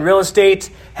Italian real estate,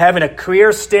 having a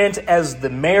career stint as the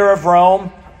mayor of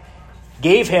Rome,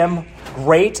 gave him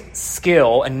great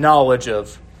skill and knowledge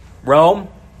of Rome,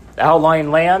 the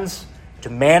outlying lands, to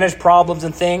manage problems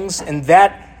and things, and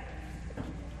that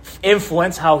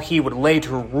influenced how he would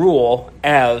later rule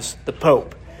as the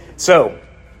pope. So,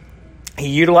 he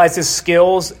utilized his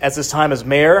skills as his time as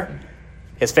mayor,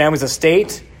 his family's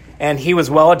estate, and he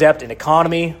was well adept in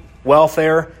economy,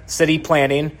 welfare, city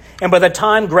planning. And by the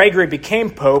time Gregory became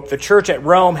pope, the church at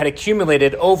Rome had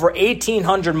accumulated over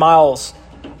 1,800 miles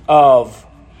of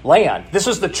land. This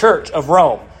was the Church of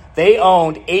Rome. They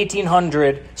owned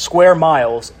 1,800 square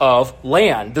miles of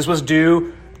land. This was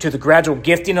due to the gradual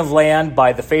gifting of land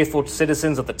by the faithful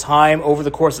citizens of the time over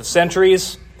the course of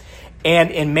centuries.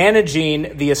 And in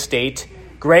managing the estate,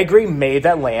 Gregory made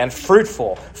that land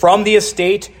fruitful. From the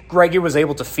estate, Gregory was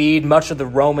able to feed much of the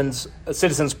Roman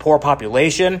citizens' poor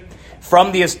population.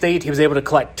 From the estate, he was able to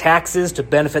collect taxes to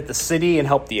benefit the city and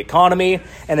help the economy.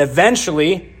 And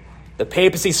eventually, the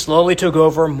papacy slowly took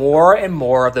over more and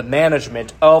more of the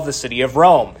management of the city of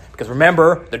Rome. Because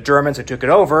remember, the Germans who took it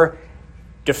over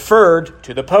deferred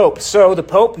to the Pope. So the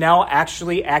Pope now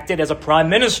actually acted as a prime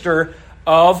minister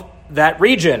of that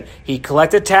region. He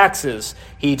collected taxes.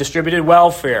 He distributed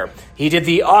welfare. He did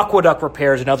the aqueduct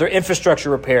repairs and other infrastructure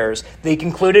repairs. They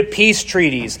concluded peace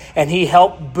treaties, and he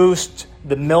helped boost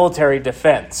the military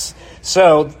defense.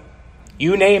 So,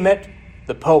 you name it,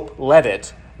 the Pope led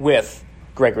it with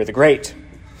Gregory the Great.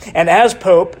 And as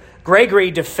Pope, Gregory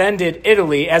defended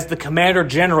Italy as the commander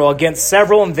general against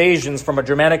several invasions from a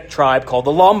Germanic tribe called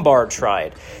the Lombard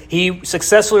tribe. He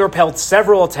successfully repelled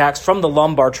several attacks from the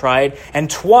Lombard tribe and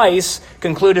twice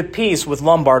concluded peace with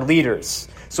Lombard leaders.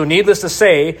 So needless to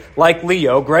say, like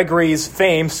Leo, Gregory's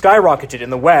fame skyrocketed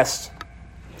in the West,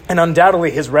 and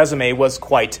undoubtedly his resume was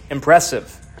quite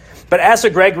impressive. But as to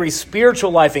Gregory's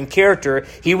spiritual life and character,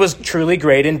 he was truly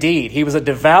great indeed. He was a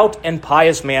devout and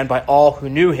pious man by all who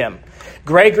knew him.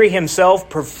 Gregory himself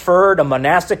preferred a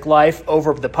monastic life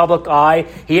over the public eye.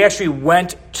 He actually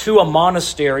went to a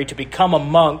monastery to become a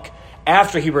monk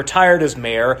after he retired as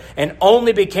mayor, and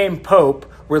only became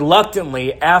pope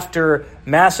reluctantly after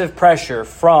massive pressure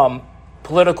from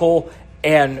political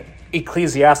and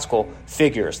ecclesiastical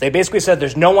figures. They basically said,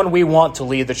 there's no one we want to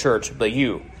lead the church but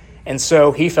you. And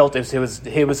so he felt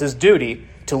it was his duty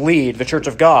to lead the Church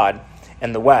of God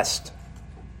in the West.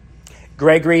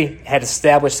 Gregory had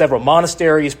established several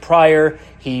monasteries prior.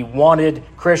 He wanted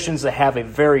Christians to have a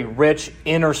very rich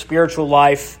inner spiritual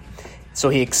life. So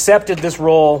he accepted this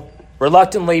role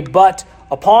reluctantly, but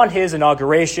upon his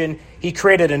inauguration, he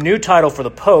created a new title for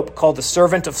the Pope called the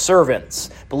Servant of Servants,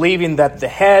 believing that the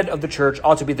head of the church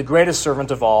ought to be the greatest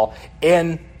servant of all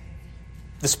in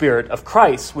the spirit of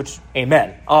Christ, which,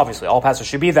 amen. Obviously, all pastors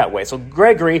should be that way. So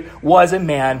Gregory was a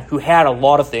man who had a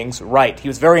lot of things right. He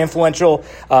was very influential.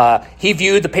 He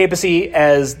viewed the papacy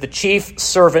as the chief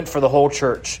servant for the whole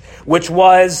church, which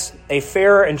was a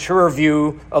fairer and truer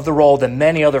view of the role than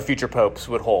many other future popes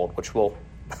would hold, which we'll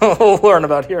learn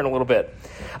about here in a little bit.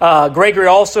 Gregory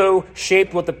also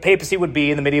shaped what the papacy would be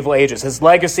in the medieval ages. His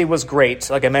legacy was great,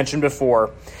 like I mentioned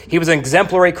before. He was an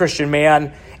exemplary Christian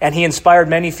man, and he inspired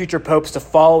many future popes to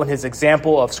follow in his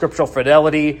example of scriptural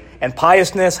fidelity and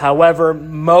piousness. However,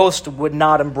 most would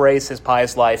not embrace his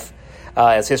pious life,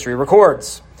 as history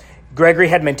records. Gregory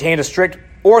had maintained a strict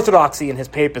orthodoxy in his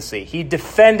papacy. He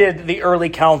defended the early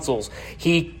councils.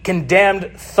 He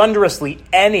condemned thunderously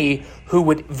any who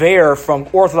would veer from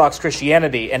Orthodox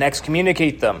Christianity and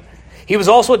excommunicate them. He was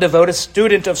also a devoted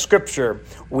student of Scripture.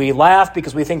 We laugh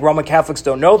because we think Roman Catholics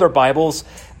don't know their Bibles.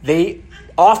 They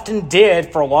often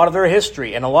did for a lot of their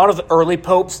history, and a lot of the early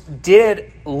popes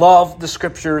did love the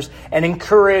Scriptures and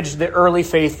encouraged the early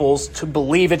faithfuls to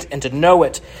believe it and to know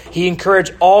it. He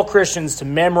encouraged all Christians to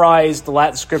memorize the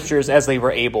Latin Scriptures as they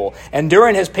were able. And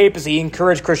during his papacy, he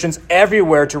encouraged Christians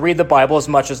everywhere to read the Bible as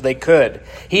much as they could.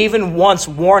 He even once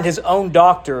warned his own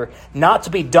doctor not to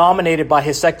be dominated by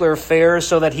his secular affairs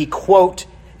so that he, quote,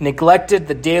 neglected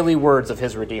the daily words of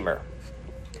his Redeemer.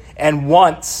 And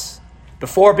once,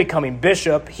 before becoming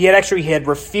bishop, he had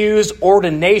refused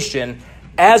ordination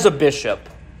as a bishop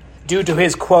due to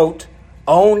his, quote,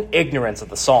 own ignorance of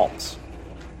the Psalms.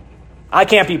 I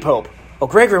can't be pope. Oh,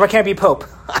 Gregory, I can't be pope.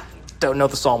 I don't know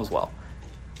the Psalms well.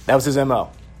 That was his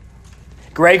M.O.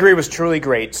 Gregory was truly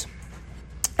great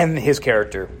in his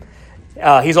character.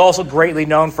 He's also greatly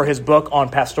known for his book on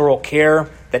pastoral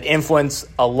care that influenced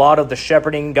a lot of the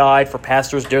shepherding guide for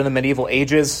pastors during the medieval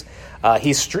ages.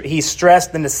 He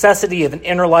stressed the necessity of an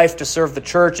inner life to serve the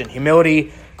church in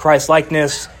humility,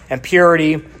 Christ-likeness, and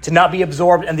purity, to not be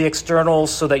absorbed in the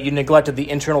externals so that you neglected the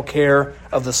internal care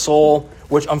of the soul,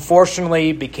 which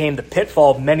unfortunately became the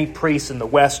pitfall of many priests in the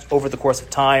West over the course of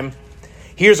time.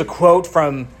 Here's a quote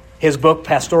from his book,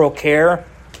 Pastoral Care.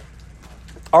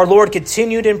 Our Lord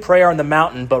continued in prayer on the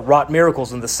mountain, but wrought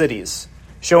miracles in the cities,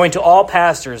 showing to all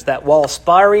pastors that while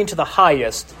aspiring to the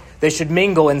highest, they should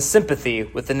mingle in sympathy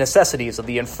with the necessities of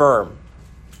the infirm.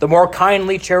 The more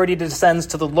kindly charity descends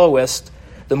to the lowest,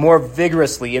 the more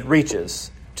vigorously it reaches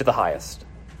to the highest.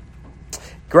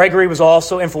 Gregory was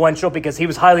also influential because he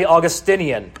was highly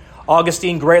Augustinian.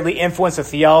 Augustine greatly influenced the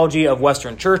theology of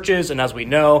Western churches, and as we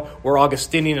know, we're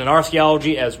Augustinian in our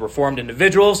theology as Reformed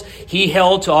individuals. He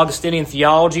held to Augustinian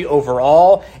theology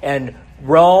overall, and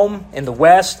Rome in the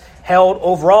West held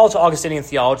overall to Augustinian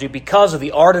theology because of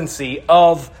the ardency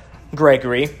of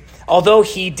Gregory. Although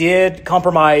he did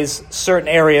compromise certain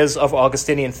areas of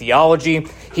Augustinian theology,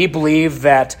 he believed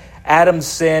that Adam's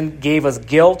sin gave us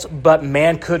guilt, but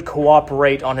man could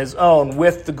cooperate on his own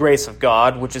with the grace of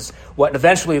God, which is what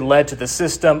eventually led to the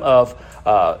system of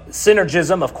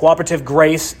synergism, of cooperative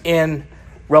grace in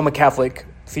Roman Catholic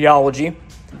theology.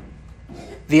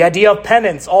 The idea of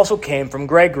penance also came from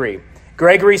Gregory.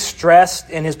 Gregory stressed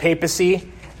in his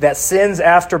papacy that sins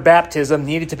after baptism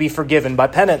needed to be forgiven by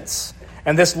penance.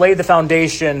 And this laid the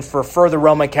foundation for further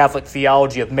Roman Catholic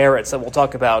theology of merits that we'll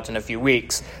talk about in a few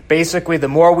weeks. Basically, the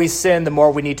more we sin, the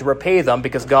more we need to repay them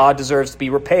because God deserves to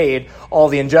be repaid all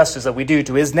the injustice that we do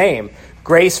to his name.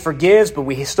 Grace forgives, but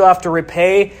we still have to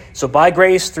repay. So by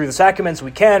grace, through the sacraments, we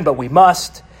can, but we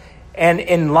must. And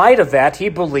in light of that, he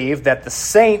believed that the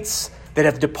saints that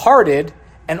have departed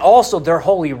and also their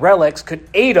holy relics could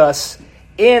aid us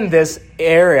in this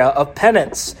area of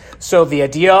penance. So the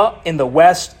idea in the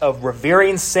West of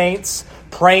revering saints,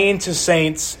 praying to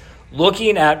saints,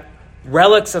 looking at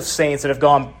relics of saints that have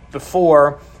gone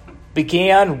before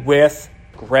began with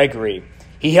Gregory.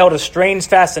 He held a strange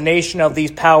fascination of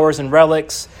these powers and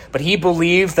relics, but he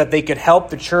believed that they could help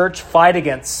the church fight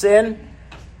against sin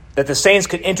that the saints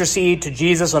could intercede to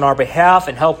Jesus on our behalf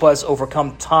and help us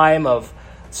overcome time of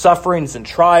sufferings and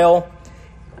trial.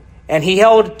 And he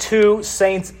held to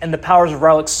saints and the powers of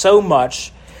relics so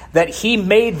much that he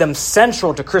made them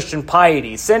central to Christian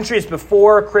piety. Centuries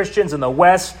before, Christians in the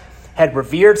West had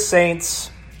revered saints.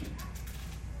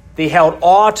 They held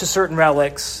awe to certain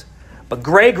relics, but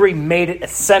Gregory made it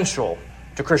essential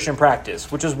to Christian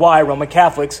practice, which is why Roman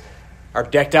Catholics are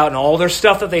decked out in all their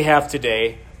stuff that they have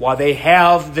today, why they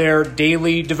have their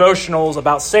daily devotionals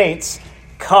about saints,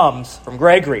 comes from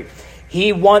Gregory.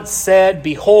 He once said,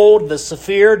 "Behold, the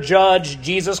severe judge,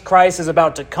 Jesus Christ, is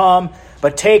about to come,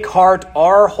 but take heart,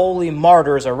 our holy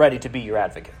martyrs are ready to be your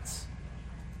advocates."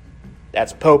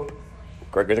 That's Pope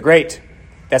Gregory the Great.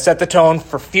 That set the tone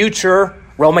for future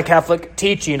Roman Catholic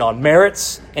teaching on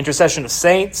merits, intercession of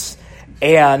saints,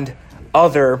 and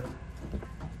other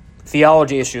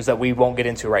theology issues that we won't get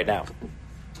into right now.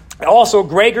 Also,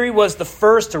 Gregory was the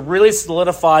first to really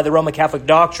solidify the Roman Catholic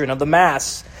doctrine of the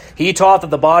Mass. He taught that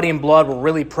the body and blood were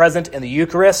really present in the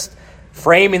Eucharist,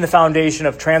 framing the foundation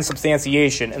of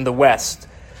transubstantiation in the West.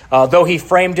 Though he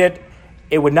framed it,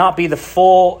 it would not be the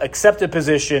full accepted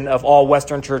position of all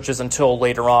Western churches until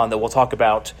later on, that we'll talk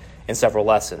about in several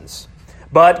lessons.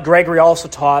 But Gregory also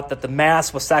taught that the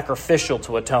Mass was sacrificial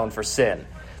to atone for sin.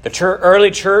 The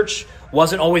early church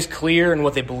wasn't always clear in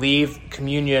what they believed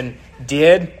communion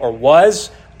did or was,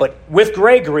 but with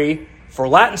Gregory, for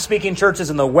Latin-speaking churches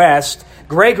in the West,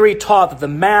 Gregory taught that the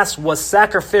Mass was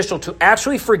sacrificial to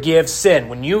actually forgive sin.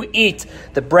 When you eat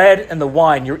the bread and the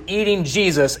wine, you're eating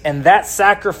Jesus, and that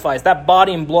sacrifice, that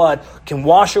body and blood, can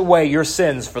wash away your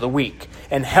sins for the week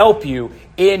and help you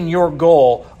in your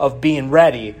goal of being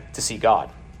ready to see God.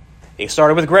 It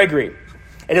started with Gregory,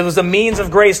 and it was a means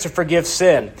of grace to forgive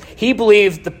sin. He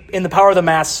believed in the power of the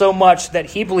Mass so much that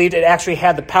he believed it actually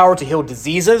had the power to heal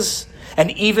diseases and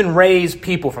even raise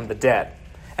people from the dead.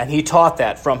 And he taught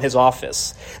that from his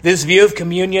office. This view of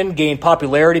communion gained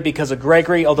popularity because of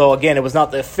Gregory, although, again, it was not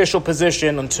the official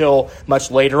position until much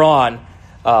later on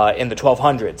in the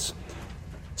 1200s.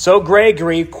 So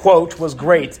Gregory, quote, was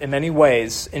great in many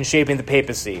ways in shaping the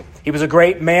papacy. He was a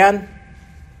great man.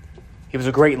 He was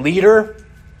a great leader.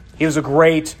 He was a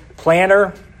great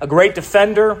planner, a great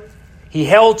defender. He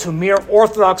held to mere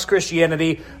Orthodox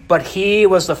Christianity, but he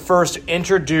was the first to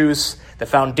introduce the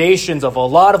foundations of a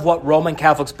lot of what Roman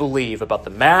Catholics believe about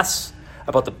the Mass,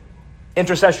 about the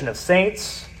intercession of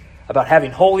saints, about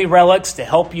having holy relics to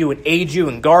help you and aid you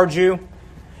and guard you,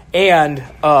 and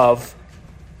of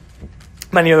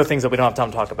many other things that we don't have time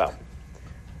to talk about.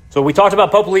 So we talked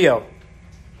about Pope Leo.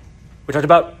 We talked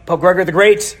about Pope Gregory the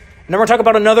Great. And then we're talking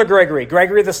about another Gregory,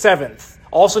 Gregory the Seventh,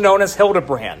 also known as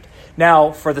Hildebrand.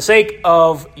 Now, for the sake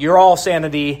of your all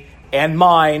sanity and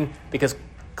mine, because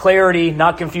clarity,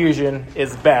 not confusion,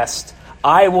 is best,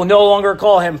 I will no longer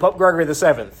call him Pope Gregory the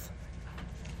Seventh.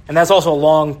 And that's also a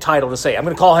long title to say. I'm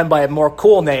going to call him by a more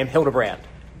cool name, Hildebrand.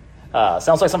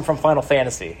 Sounds like something from Final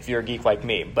Fantasy, if you're a geek like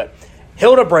me. But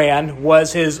Hildebrand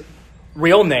was his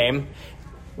real name,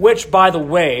 which, by the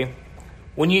way,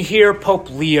 when you hear Pope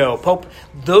Leo,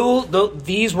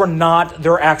 these were not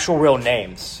their actual real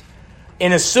names.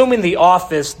 In assuming the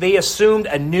office, they assumed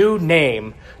a new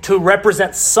name to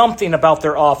represent something about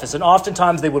their office. And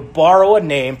oftentimes they would borrow a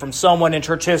name from someone in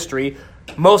church history,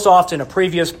 most often a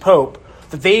previous pope,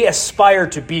 that they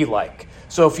aspired to be like.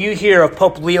 So if you hear of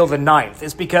Pope Leo IX,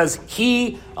 it's because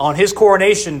he, on his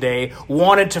coronation day,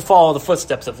 wanted to follow the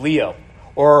footsteps of Leo,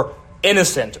 or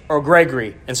Innocent, or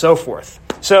Gregory, and so forth.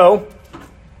 So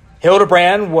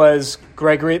Hildebrand was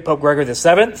Pope Gregory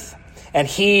VII, and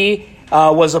he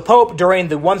was a pope during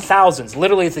the 1000s.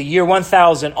 Literally the year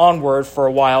 1000 onward for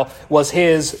a while was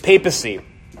his papacy.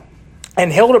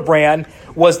 And Hildebrand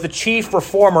was the chief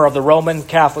reformer of the Roman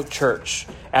Catholic Church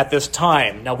at this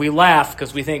time. Now we laugh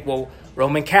because we think, well,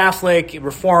 Roman Catholic,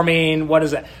 reforming, what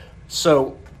is that?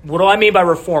 So what do I mean by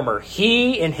reformer?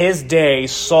 He, in his day,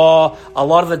 saw a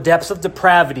lot of the depths of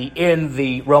depravity in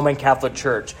the Roman Catholic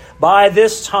Church. By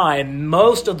this time,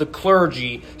 most of the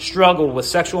clergy struggled with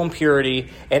sexual impurity,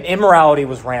 and immorality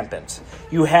was rampant.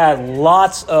 You had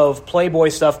lots of playboy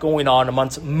stuff going on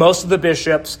amongst most of the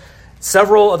bishops,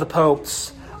 several of the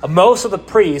popes, most of the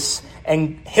priests,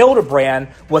 and Hildebrand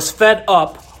was fed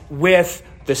up with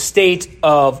the state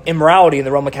of immorality in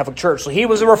the Roman Catholic Church. So he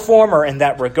was a reformer in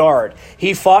that regard.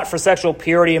 He fought for sexual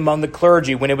purity among the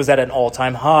clergy when it was at an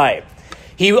all-time high.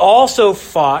 He also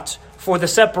fought for the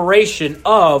separation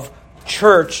of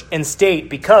church and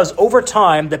state because over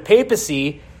time, the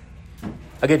papacy,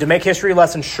 again, to make history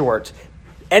lesson short,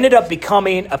 ended up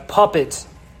becoming a puppet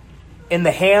in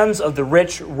the hands of the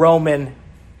rich Roman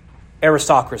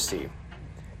aristocracy.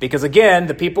 Because again,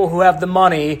 the people who have the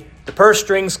money, the purse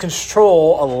strings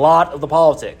control a lot of the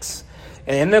politics.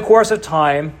 And in the course of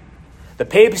time, the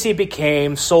papacy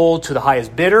became sold to the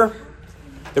highest bidder.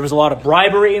 There was a lot of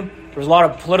bribery. There was a lot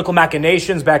of political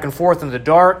machinations back and forth in the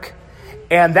dark.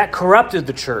 And that corrupted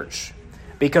the church.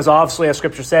 Because obviously, as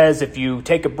Scripture says, if you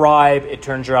take a bribe, it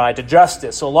turns your eye to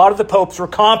justice. So a lot of the popes were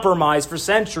compromised for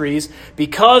centuries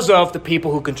because of the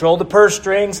people who controlled the purse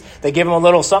strings. They give them a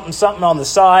little something on the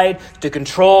side to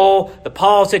control the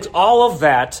politics, all of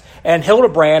that. And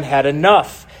Hildebrand had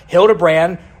enough.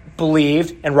 Hildebrand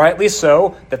believed, and rightly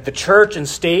so, that the church and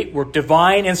state were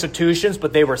divine institutions,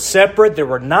 but they were separate. They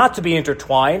were not to be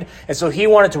intertwined. And so he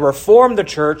wanted to reform the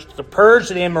church, to purge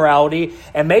the immorality,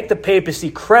 and make the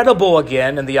papacy credible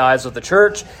again in the eyes of the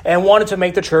church, and wanted to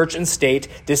make the church and state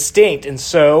distinct. And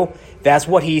so that's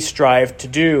what he strived to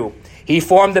do. He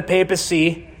formed the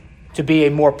papacy to be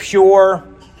a more pure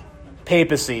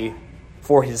papacy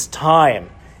for his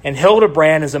time. And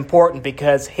Hildebrand is important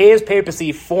because his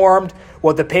papacy formed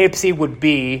what the papacy would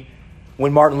be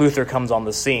when Martin Luther comes on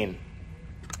the scene.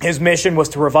 His mission was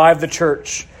to revive the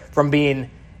church from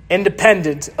being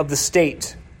independent of the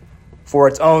state for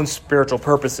its own spiritual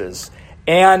purposes.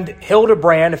 And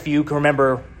Hildebrand, if you can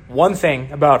remember one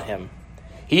thing about him,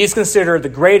 he is considered the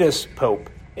greatest pope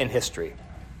in history.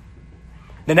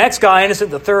 The next guy,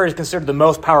 Innocent III, is considered the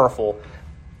most powerful,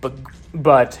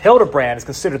 but Hildebrand is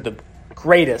considered the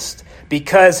greatest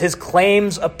because his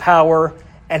claims of power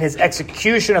and his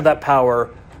execution of that power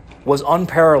was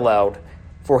unparalleled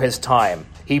for his time.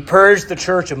 He purged the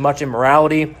church of much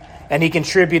immorality, and he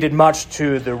contributed much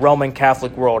to the Roman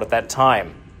Catholic world at that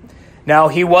time. Now,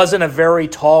 he wasn't a very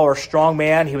tall or strong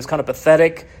man. He was kind of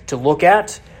pathetic to look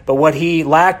at, but what he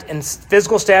lacked in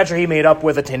physical stature, he made up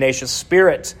with a tenacious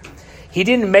spirit. He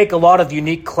didn't make a lot of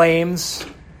unique claims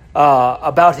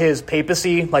about his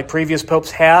papacy like previous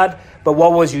popes had, but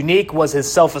what was unique was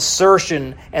his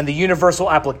self-assertion and the universal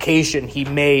application he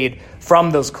made from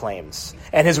those claims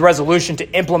and his resolution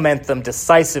to implement them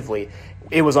decisively.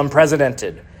 It was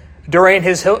unprecedented. During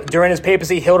his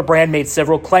papacy, Hildebrand made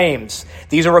several claims.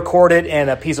 These are recorded in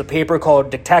a piece of paper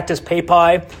called Dictatus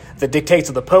Papae, the Dictates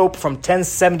of the Pope, from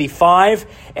 1075.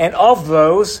 And of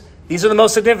those, these are the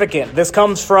most significant. This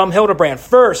comes from Hildebrand.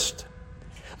 First,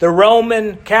 the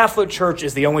Roman Catholic Church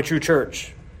is the only true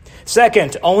church.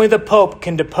 Second, only the Pope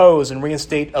can depose and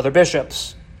reinstate other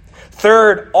bishops.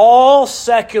 Third, all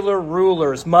secular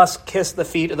rulers must kiss the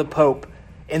feet of the Pope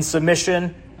in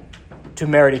submission to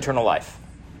merit eternal life.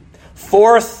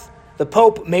 Fourth, the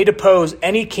Pope may depose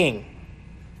any king.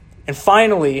 And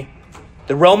finally,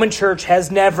 the Roman Church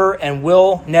has never and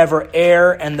will never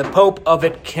err, and the Pope of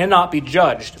it cannot be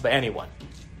judged by anyone.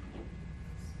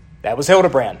 That was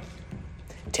Hildebrand.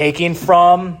 Taking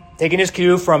his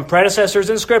cue from predecessors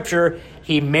in Scripture,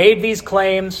 he made these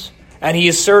claims and he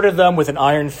asserted them with an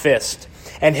iron fist.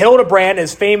 And Hildebrand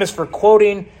is famous for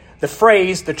quoting the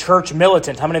phrase, the church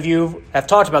militant. How many of you have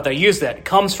talked about that, used that? It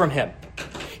comes from him.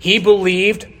 He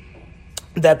believed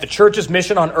that the church's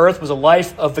mission on earth was a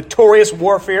life of victorious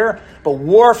warfare, but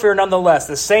warfare nonetheless.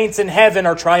 The saints in heaven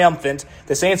are triumphant.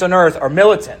 The saints on earth are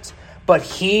militant. But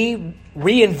he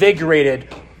reinvigorated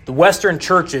the Western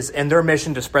churches and their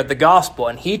mission to spread the gospel.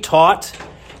 And he taught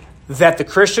that the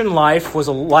Christian life was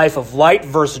a life of light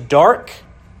versus dark,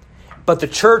 but the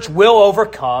church will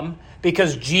overcome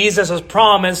because Jesus has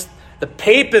promised the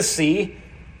papacy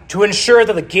to ensure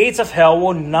that the gates of hell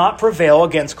will not prevail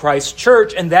against Christ's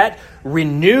church. And that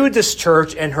renewed this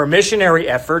church in her missionary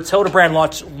efforts. Hildebrand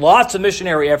launched lots of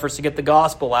missionary efforts to get the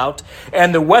gospel out.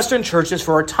 And the Western churches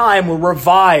for a time were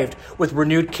revived with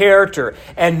renewed character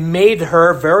and made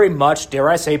her very much, dare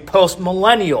I say,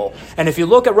 post-millennial. And if you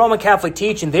look at Roman Catholic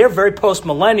teaching, they're very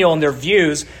post-millennial in their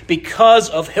views because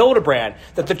of Hildebrand,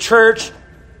 that the church,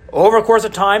 over a course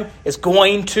of time, is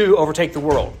going to overtake the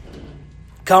world.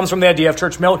 Comes from the idea of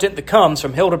church militant that comes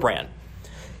from Hildebrand.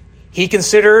 He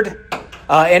considered,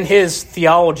 in his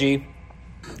theology,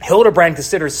 Hildebrand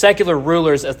considered secular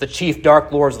rulers as the chief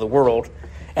dark lords of the world,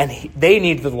 and they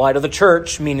needed the light of the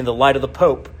church, meaning the light of the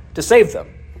Pope, to save them.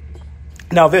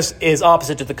 Now, this is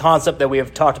opposite to the concept that we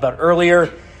have talked about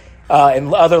earlier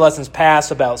in other lessons past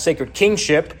about sacred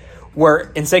kingship,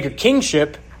 where in sacred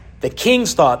kingship, the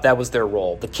kings thought that was their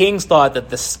role. The kings thought that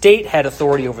the state had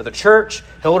authority over the church.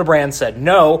 Hildebrand said,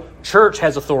 no, church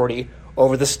has authority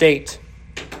over the state.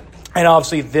 And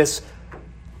obviously this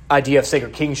idea of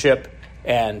sacred kingship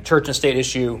and church and state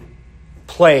issue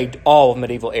plagued all of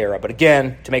medieval era. But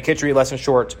again, to make history lesson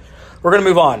short, we're going to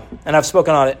move on. And I've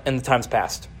spoken on it in the times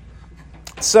past.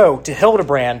 So to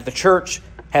Hildebrand, the church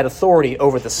had authority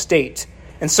over the state.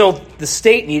 And so the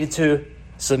state needed to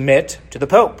submit to the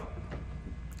Pope.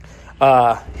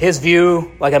 His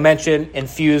view, like I mentioned,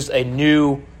 infused a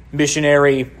new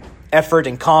missionary effort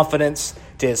and confidence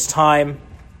to his time,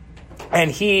 and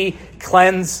he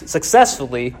cleansed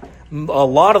successfully a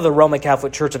lot of the Roman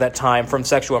Catholic Church at that time from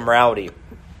sexual immorality.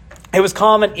 It was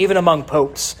common even among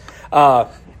popes.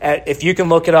 If you can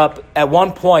look it up, at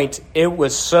one point it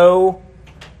was so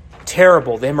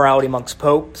terrible, the immorality amongst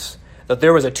popes, that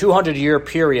there was a 200-year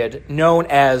period known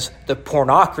as the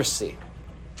pornocracy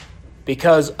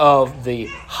because of the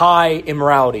high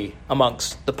immorality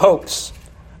amongst the popes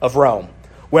of Rome.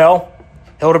 Well,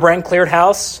 Hildebrand cleared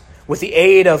house with the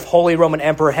aid of Holy Roman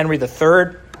Emperor Henry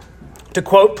III. To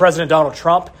quote President Donald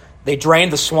Trump, they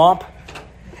drained the swamp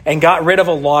and got rid of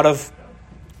a lot of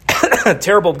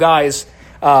terrible guys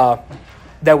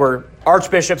that were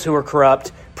archbishops who were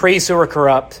corrupt, priests who were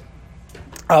corrupt.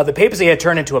 The papacy had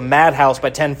turned into a madhouse by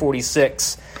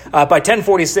 1046. By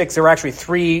 1046, there were actually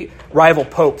 3 rival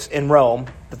popes in Rome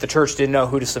that the church didn't know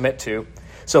who to submit to.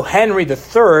 So Henry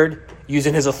III,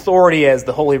 using his authority as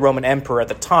the Holy Roman Emperor at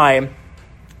the time,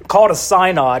 called a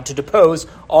synod to depose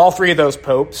all 3 of those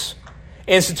popes,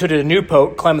 instituted a new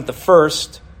pope, Clement I,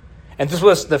 and this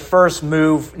was the first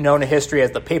move known in history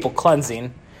as the papal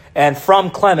cleansing. And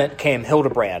from Clement came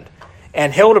Hildebrand.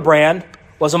 And Hildebrand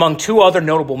was among 2 other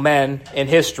notable men in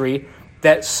history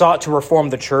that sought to reform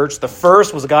the church. The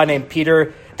first was a guy named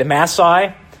Peter de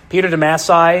Massai. Peter de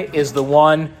Massai is the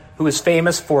one who is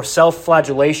famous for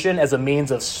self-flagellation as a means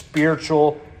of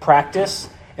spiritual practice.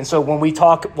 And so when we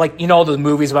talk, like, you know, the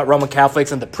movies about Roman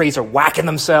Catholics and the priests are whacking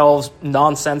themselves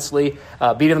nonsensely,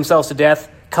 beating themselves to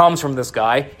death, comes from this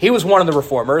guy. He was one of the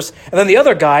reformers. And then the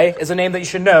other guy is a name that you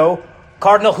should know,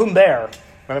 Cardinal Humbert.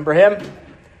 Remember him?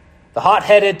 The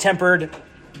hot-headed, tempered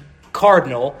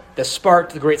cardinal that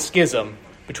sparked the Great Schism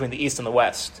between the East and the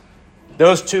West.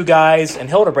 Those 2 guys and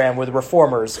Hildebrand were the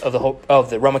reformers of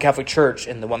the Roman Catholic Church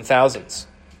in the 1000s.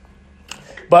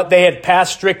 But they had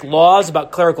passed strict laws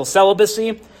about clerical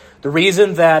celibacy. The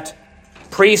reason that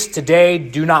priests today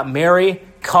do not marry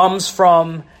comes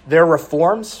from their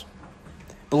reforms,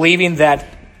 believing that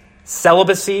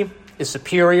celibacy is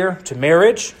superior to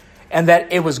marriage and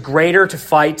that it was greater to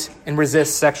fight and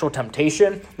resist sexual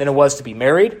temptation than it was to be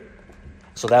married.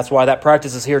 So that's why that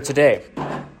practice is here today.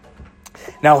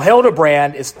 Now,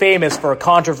 Hildebrand is famous for a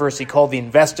controversy called the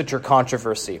investiture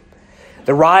controversy.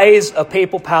 The rise of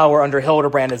papal power under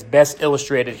Hildebrand is best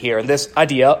illustrated here in this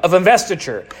idea of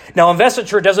investiture. Now,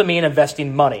 investiture doesn't mean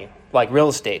investing money like real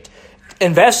estate.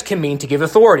 Invest can mean to give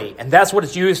authority, and that's what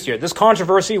it's used here. This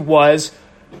controversy was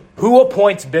who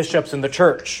appoints bishops in the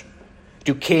church?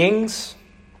 Do kings,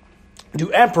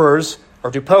 do emperors,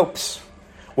 or do popes?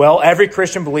 Well, every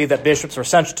Christian believed that bishops were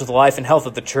essential to the life and health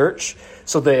of the church,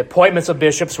 so the appointments of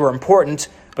bishops were important,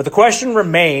 but the question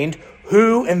remained,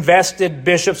 who invested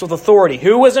bishops with authority?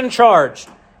 Who was in charge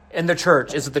in the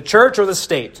church? Is it the church or the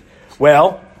state?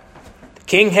 Well,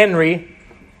 King Henry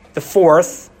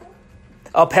IV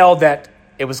upheld that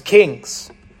it was kings.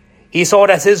 He saw it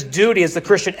as his duty as the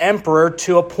Christian emperor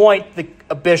to appoint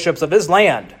the bishops of his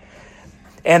land.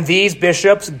 And these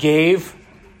bishops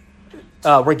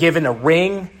were given a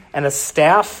ring and a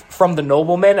staff from the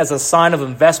noblemen as a sign of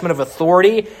investment of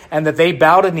authority, and that they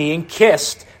bowed a knee and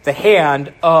kissed the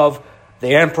hand of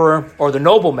the emperor or the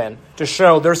nobleman to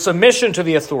show their submission to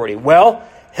the authority. Well,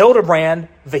 Hildebrand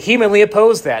vehemently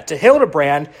opposed that. To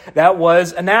Hildebrand, that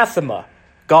was anathema.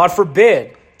 God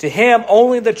forbid. To him,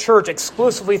 only the church,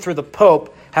 exclusively through the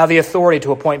Pope, had the authority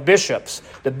to appoint bishops.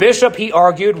 The bishop, he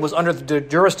argued, was under the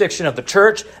jurisdiction of the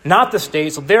church, not the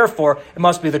state, so therefore it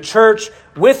must be the church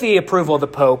with the approval of the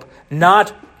Pope,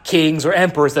 not kings or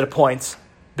emperors that appoints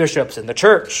bishops in the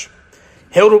church.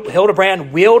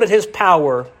 Hildebrand wielded his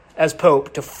power as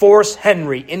Pope to force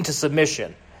Henry into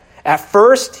submission. At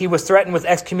first, he was threatened with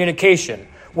excommunication.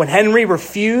 When Henry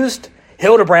refused,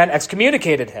 Hildebrand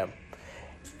excommunicated him.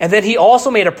 And then he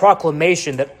also made a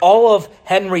proclamation that all of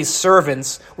Henry's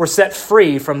servants were set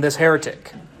free from this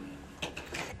heretic.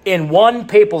 In one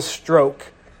papal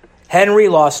stroke, Henry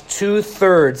lost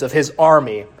 2/3 of his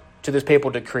army to this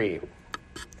papal decree.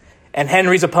 And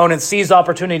Henry's opponents seized the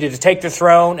opportunity to take the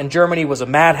throne, and Germany was a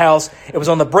madhouse. It was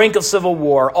on the brink of civil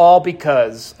war, all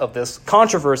because of this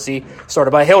controversy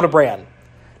started by Hildebrand.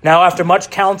 Now, after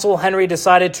much counsel, Henry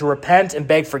decided to repent and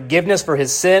beg forgiveness for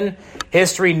his sin.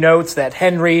 History notes that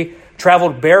Henry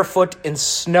traveled barefoot in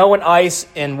snow and ice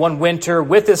in one winter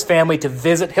with his family to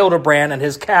visit Hildebrand and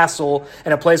his castle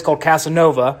in a place called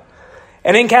Casanova.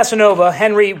 And in Casanova,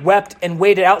 Henry wept and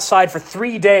waited outside for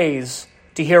 3 days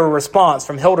to hear a response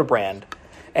from Hildebrand.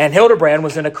 And Hildebrand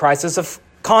was in a crisis of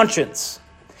conscience.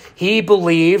 he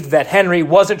believed that Henry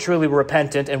wasn't truly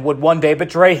repentant and would one day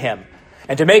betray him.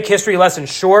 And to make history lesson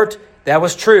short, that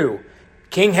was true.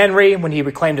 King Henry, when he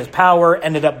reclaimed his power,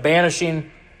 ended up banishing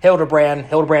Hildebrand.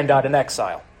 Hildebrand died in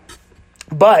exile.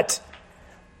 But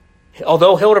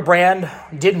although Hildebrand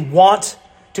didn't want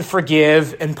to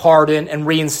forgive and pardon and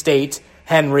reinstate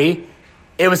Henry,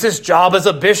 it was his job as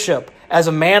a bishop, as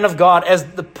a man of God, as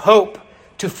the Pope,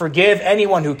 to forgive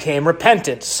anyone who came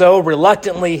repentant. So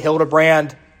reluctantly,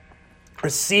 Hildebrand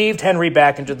received Henry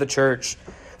back into the church,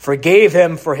 forgave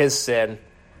him for his sin,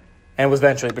 and was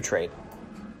eventually betrayed.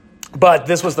 But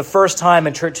this was the first time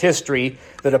in church history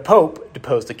that a pope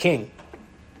deposed a king.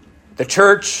 The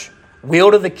church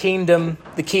wielded the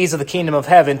keys of the kingdom of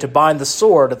heaven to bind the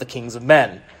sword of the kings of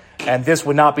men. And this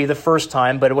would not be the first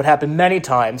time, but it would happen many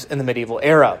times in the medieval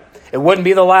era. It wouldn't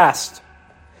be the last.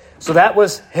 So that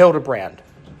was Hildebrand.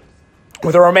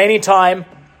 With the remaining time,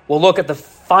 we'll look at the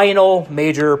final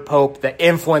major pope that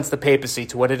influenced the papacy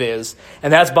to what it is,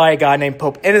 and that's by a guy named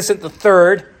Pope Innocent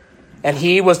III, and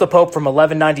he was the pope from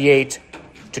 1198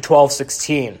 to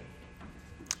 1216.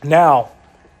 Now,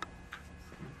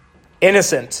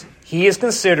 Innocent, he is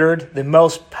considered the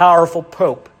most powerful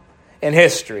pope in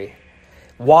history.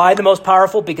 Why the most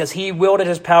powerful? Because he wielded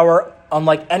his power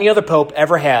unlike any other pope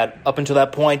ever had up until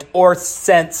that point or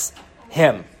since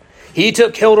him. He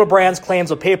took Hildebrand's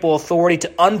claims of papal authority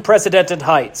to unprecedented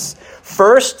heights.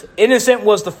 First, Innocent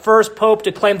was the first pope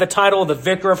to claim the title of the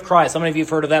Vicar of Christ. How many of you have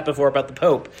heard of that before about the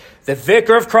pope? The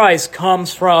Vicar of Christ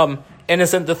comes from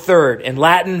Innocent III. In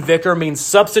Latin, vicar means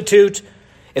substitute.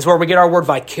 It's where we get our word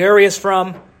vicarious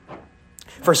from.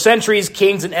 For centuries,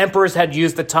 kings and emperors had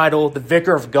used the title the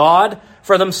Vicar of God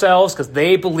for themselves because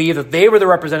they believed that they were the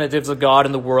representatives of God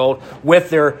in the world with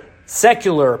their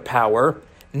secular power.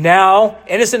 Now,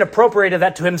 Innocent appropriated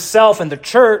that to himself and the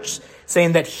church,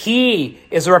 saying that he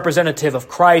is a representative of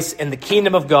Christ and the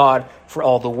kingdom of God for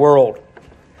all the world.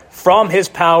 From his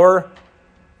power,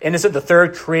 Innocent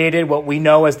III created what we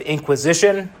know as the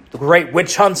Inquisition. The great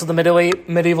witch hunts of the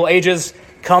medieval ages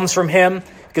comes from him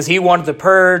because he wanted to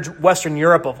purge Western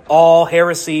Europe of all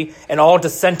heresy and all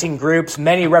dissenting groups.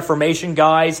 Many Reformation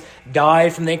guys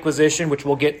died from the Inquisition, which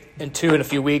we'll get into in a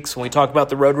few weeks when we talk about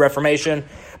the Road Reformation.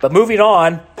 But moving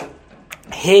on,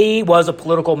 he was a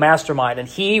political mastermind, and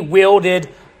he wielded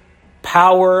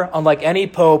power unlike any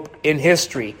pope in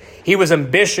history. He was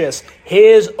ambitious.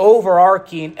 His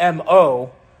overarching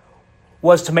MO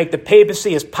was to make the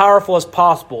papacy as powerful as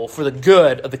possible for the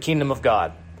good of the kingdom of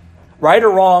God. Right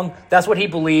or wrong, that's what he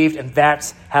believed, and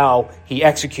that's how he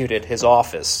executed his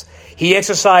office. He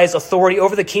exercised authority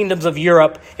over the kingdoms of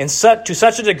Europe to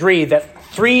such a degree that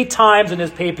 3 times in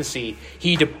his papacy,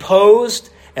 he deposed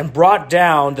and brought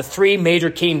down the 3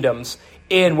 major kingdoms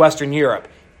in Western Europe,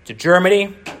 to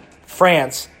Germany,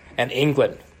 France, and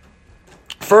England.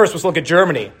 First, let's look at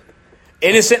Germany.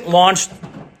 Innocent launched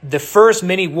the first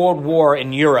mini-world war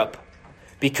in Europe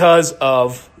because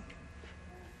of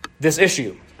this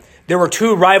issue. There were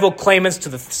 2 rival claimants to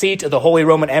the seat of the Holy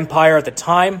Roman Empire at the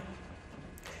time.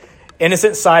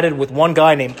 Innocent sided with one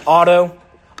guy named Otto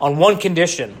on one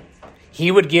condition.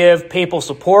 He would give papal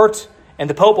support, and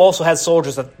the Pope also had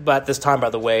soldiers at this time, by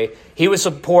the way. He would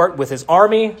support with his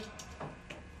army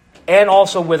and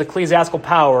also with ecclesiastical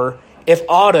power if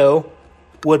Otto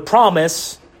would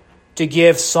promise to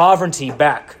give sovereignty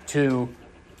back to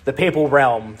the papal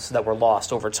realms that were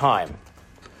lost over time.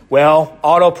 Well,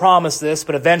 Otto promised this,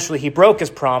 but eventually he broke his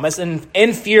promise, and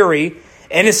in fury,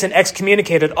 Innocent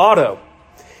excommunicated Otto.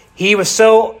 He was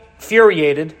so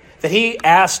infuriated that he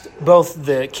asked both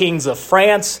the kings of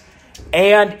France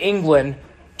and England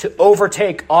to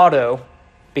overtake Otto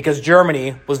because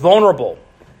Germany was vulnerable.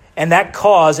 And that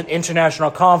caused an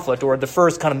international conflict, or the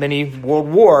first kind of mini world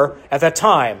war at that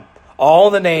time, all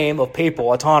in the name of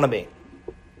papal autonomy.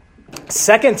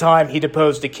 Second time he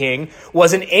deposed a king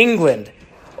was in England,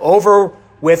 over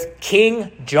with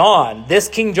King John. This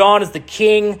King John is the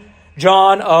King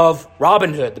John of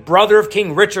Robin Hood, the brother of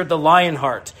King Richard the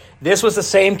Lionheart. This was the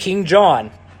same King John.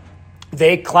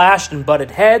 They clashed and butted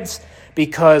heads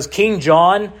because King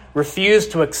John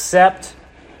refused to accept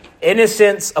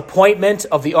Innocent's appointment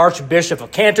of the Archbishop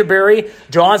of Canterbury.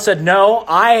 John said, no,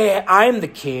 I'm the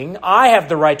king. I have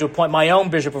the right to appoint my own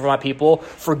bishop over my people.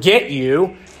 Forget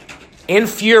you. In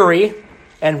fury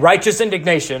and righteous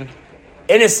indignation,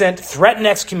 Innocent threatened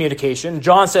excommunication.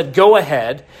 John said, go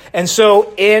ahead. And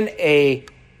so in a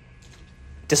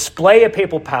display of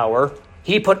papal power,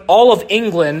 he put all of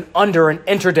England under an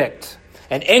interdict.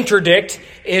 An interdict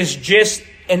is just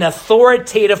an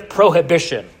authoritative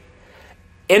prohibition.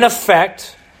 In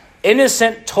effect,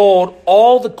 Innocent told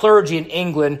all the clergy in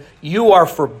England, you are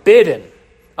forbidden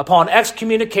upon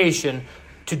excommunication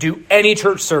to do any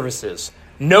church services.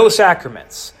 No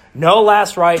sacraments, no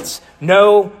last rites,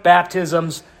 no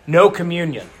baptisms, no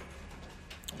communion.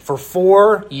 For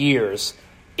 4 years,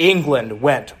 England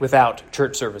went without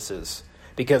church services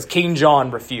because King John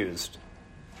refused.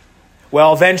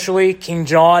 Well, eventually, King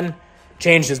John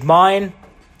changed his mind.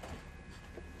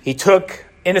 He took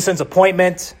Innocent's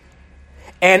appointment,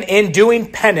 and in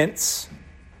doing penance,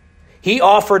 he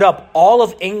offered up all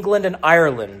of England and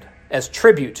Ireland as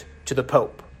tribute to the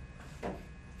Pope.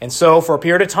 And so, for a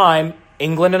period of time,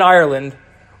 England and Ireland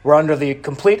were under the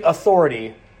complete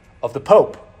authority of the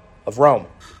Pope of Rome.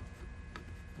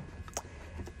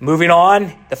 Moving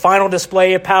on, the final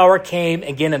display of power came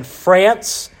again in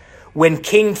France when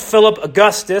King Philip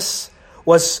Augustus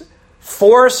was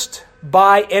forced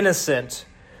by Innocent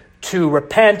to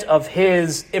repent of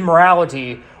his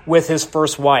immorality with his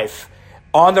first wife.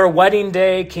 On their wedding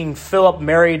day, King Philip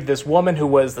married this woman who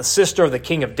was the sister of the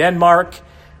King of Denmark.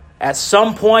 At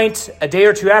some point, a day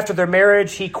or two after their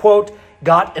marriage, he, quote,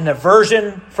 got an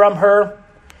aversion from her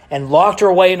and locked her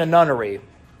away in a nunnery.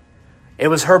 It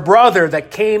was her brother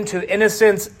that came to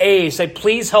Innocent's aid, said,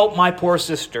 please help my poor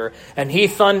sister. And he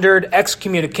thundered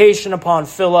excommunication upon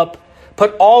Philip,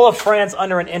 put all of France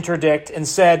under an interdict, and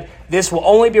said, this will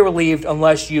only be relieved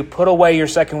unless you put away your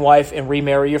second wife and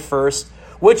remarry your first,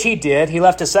 which he did. He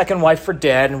left his second wife for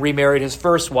dead and remarried his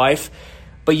first wife.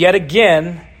 But yet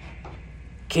again,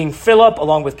 King Philip,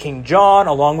 along with King John,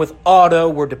 along with Otto,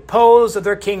 were deposed of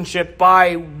their kingship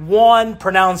by one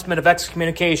pronouncement of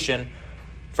excommunication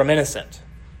from Innocent.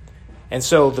 And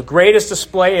so the greatest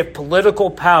display of political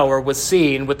power was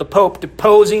seen with the Pope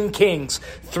deposing kings.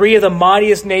 3 of the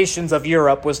mightiest nations of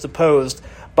Europe was deposed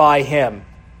by him.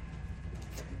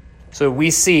 So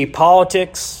we see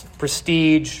politics,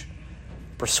 prestige,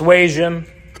 persuasion.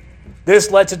 This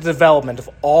led to the development of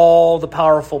all the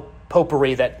powerful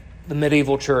popery that the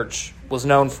medieval church was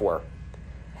known for,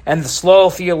 and the slow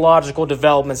theological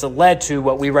developments that led to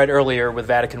what we read earlier with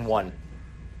Vatican I.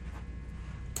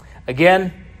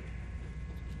 Again,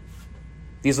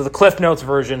 these are the Cliff Notes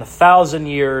version, 1,000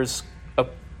 years of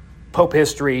Pope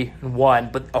history in one.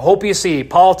 But I hope you see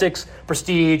politics,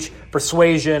 prestige,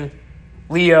 persuasion,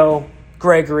 Leo,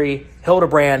 Gregory,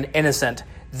 Hildebrand, Innocent.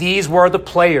 These were the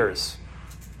players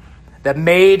that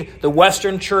made the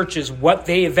Western churches what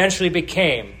they eventually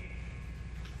became,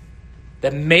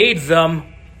 that made them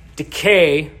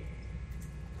decay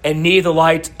and need the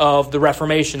light of the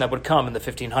Reformation that would come in the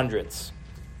 1500s.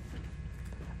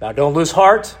 Now, don't lose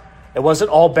heart. It wasn't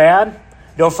all bad.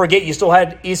 Don't forget, you still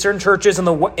had Eastern churches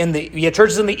you had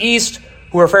churches in the East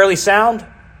who were fairly sound,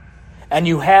 and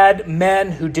you had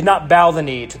men who did not bow the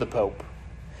knee to the Pope.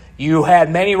 You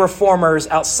had many reformers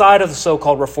outside of the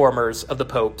so-called reformers of the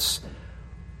popes,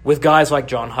 with guys like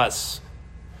John Huss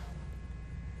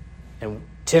and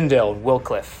Tyndale and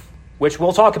Wycliffe, which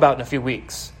we'll talk about in a few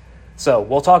weeks. So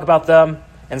we'll talk about them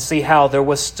and see how there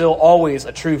was still always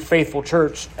a true faithful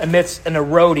church amidst an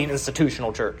eroding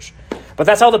institutional church. But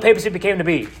that's how the papacy became to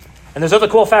be. And there's other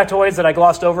cool factoids that I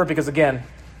glossed over because, again,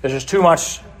 there's just too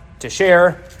much to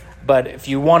share. But if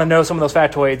you want to know some of those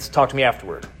factoids, talk to me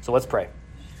afterward. So let's pray.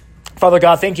 Father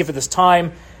God, thank you for this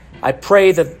time. I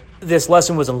pray that this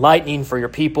lesson was enlightening for your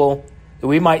people, that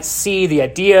we might see the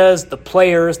ideas, the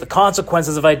players, the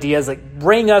consequences of ideas that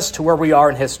bring us to where we are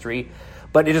in history.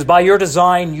 But it is by your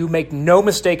design. You make no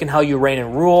mistake in how you reign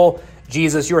and rule.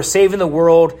 Jesus, you are saving the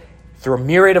world through a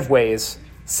myriad of ways,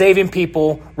 saving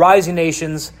people, rising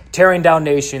nations, tearing down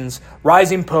nations,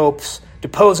 rising popes,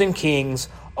 deposing kings,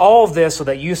 all of this so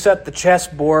that you set the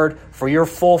chessboard for your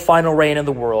full final reign in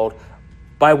the world,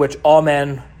 by which all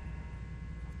men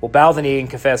will bow the knee and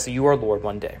confess that you are Lord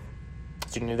one day.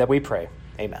 So you know that we pray.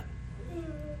 Amen.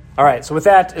 All right, so with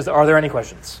that, are there any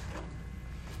questions?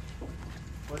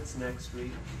 What's next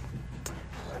week?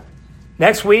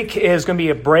 Next week is going to be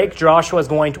a break. Joshua is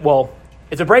going to, well,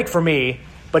 it's a break for me,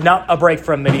 but not a break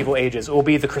from medieval ages. It will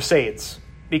be the Crusades,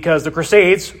 because the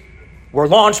Crusades were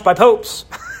launched by popes.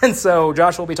 And so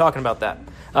Joshua will be talking about that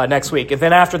next week. And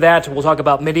then after that, we'll talk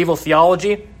about medieval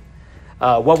theology.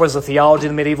 What was the theology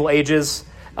of the medieval ages?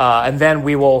 And then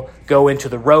we will go into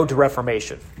the road to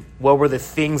Reformation. What were the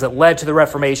things that led to the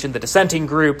Reformation, the dissenting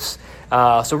groups?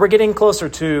 So we're getting closer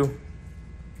to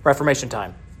Reformation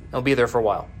time. I'll be there for a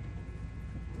while.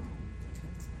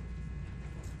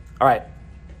 All right.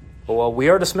 Well, we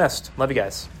are dismissed. Love you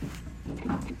guys.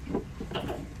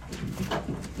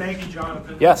 Thank you,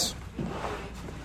 Jonathan. Yes.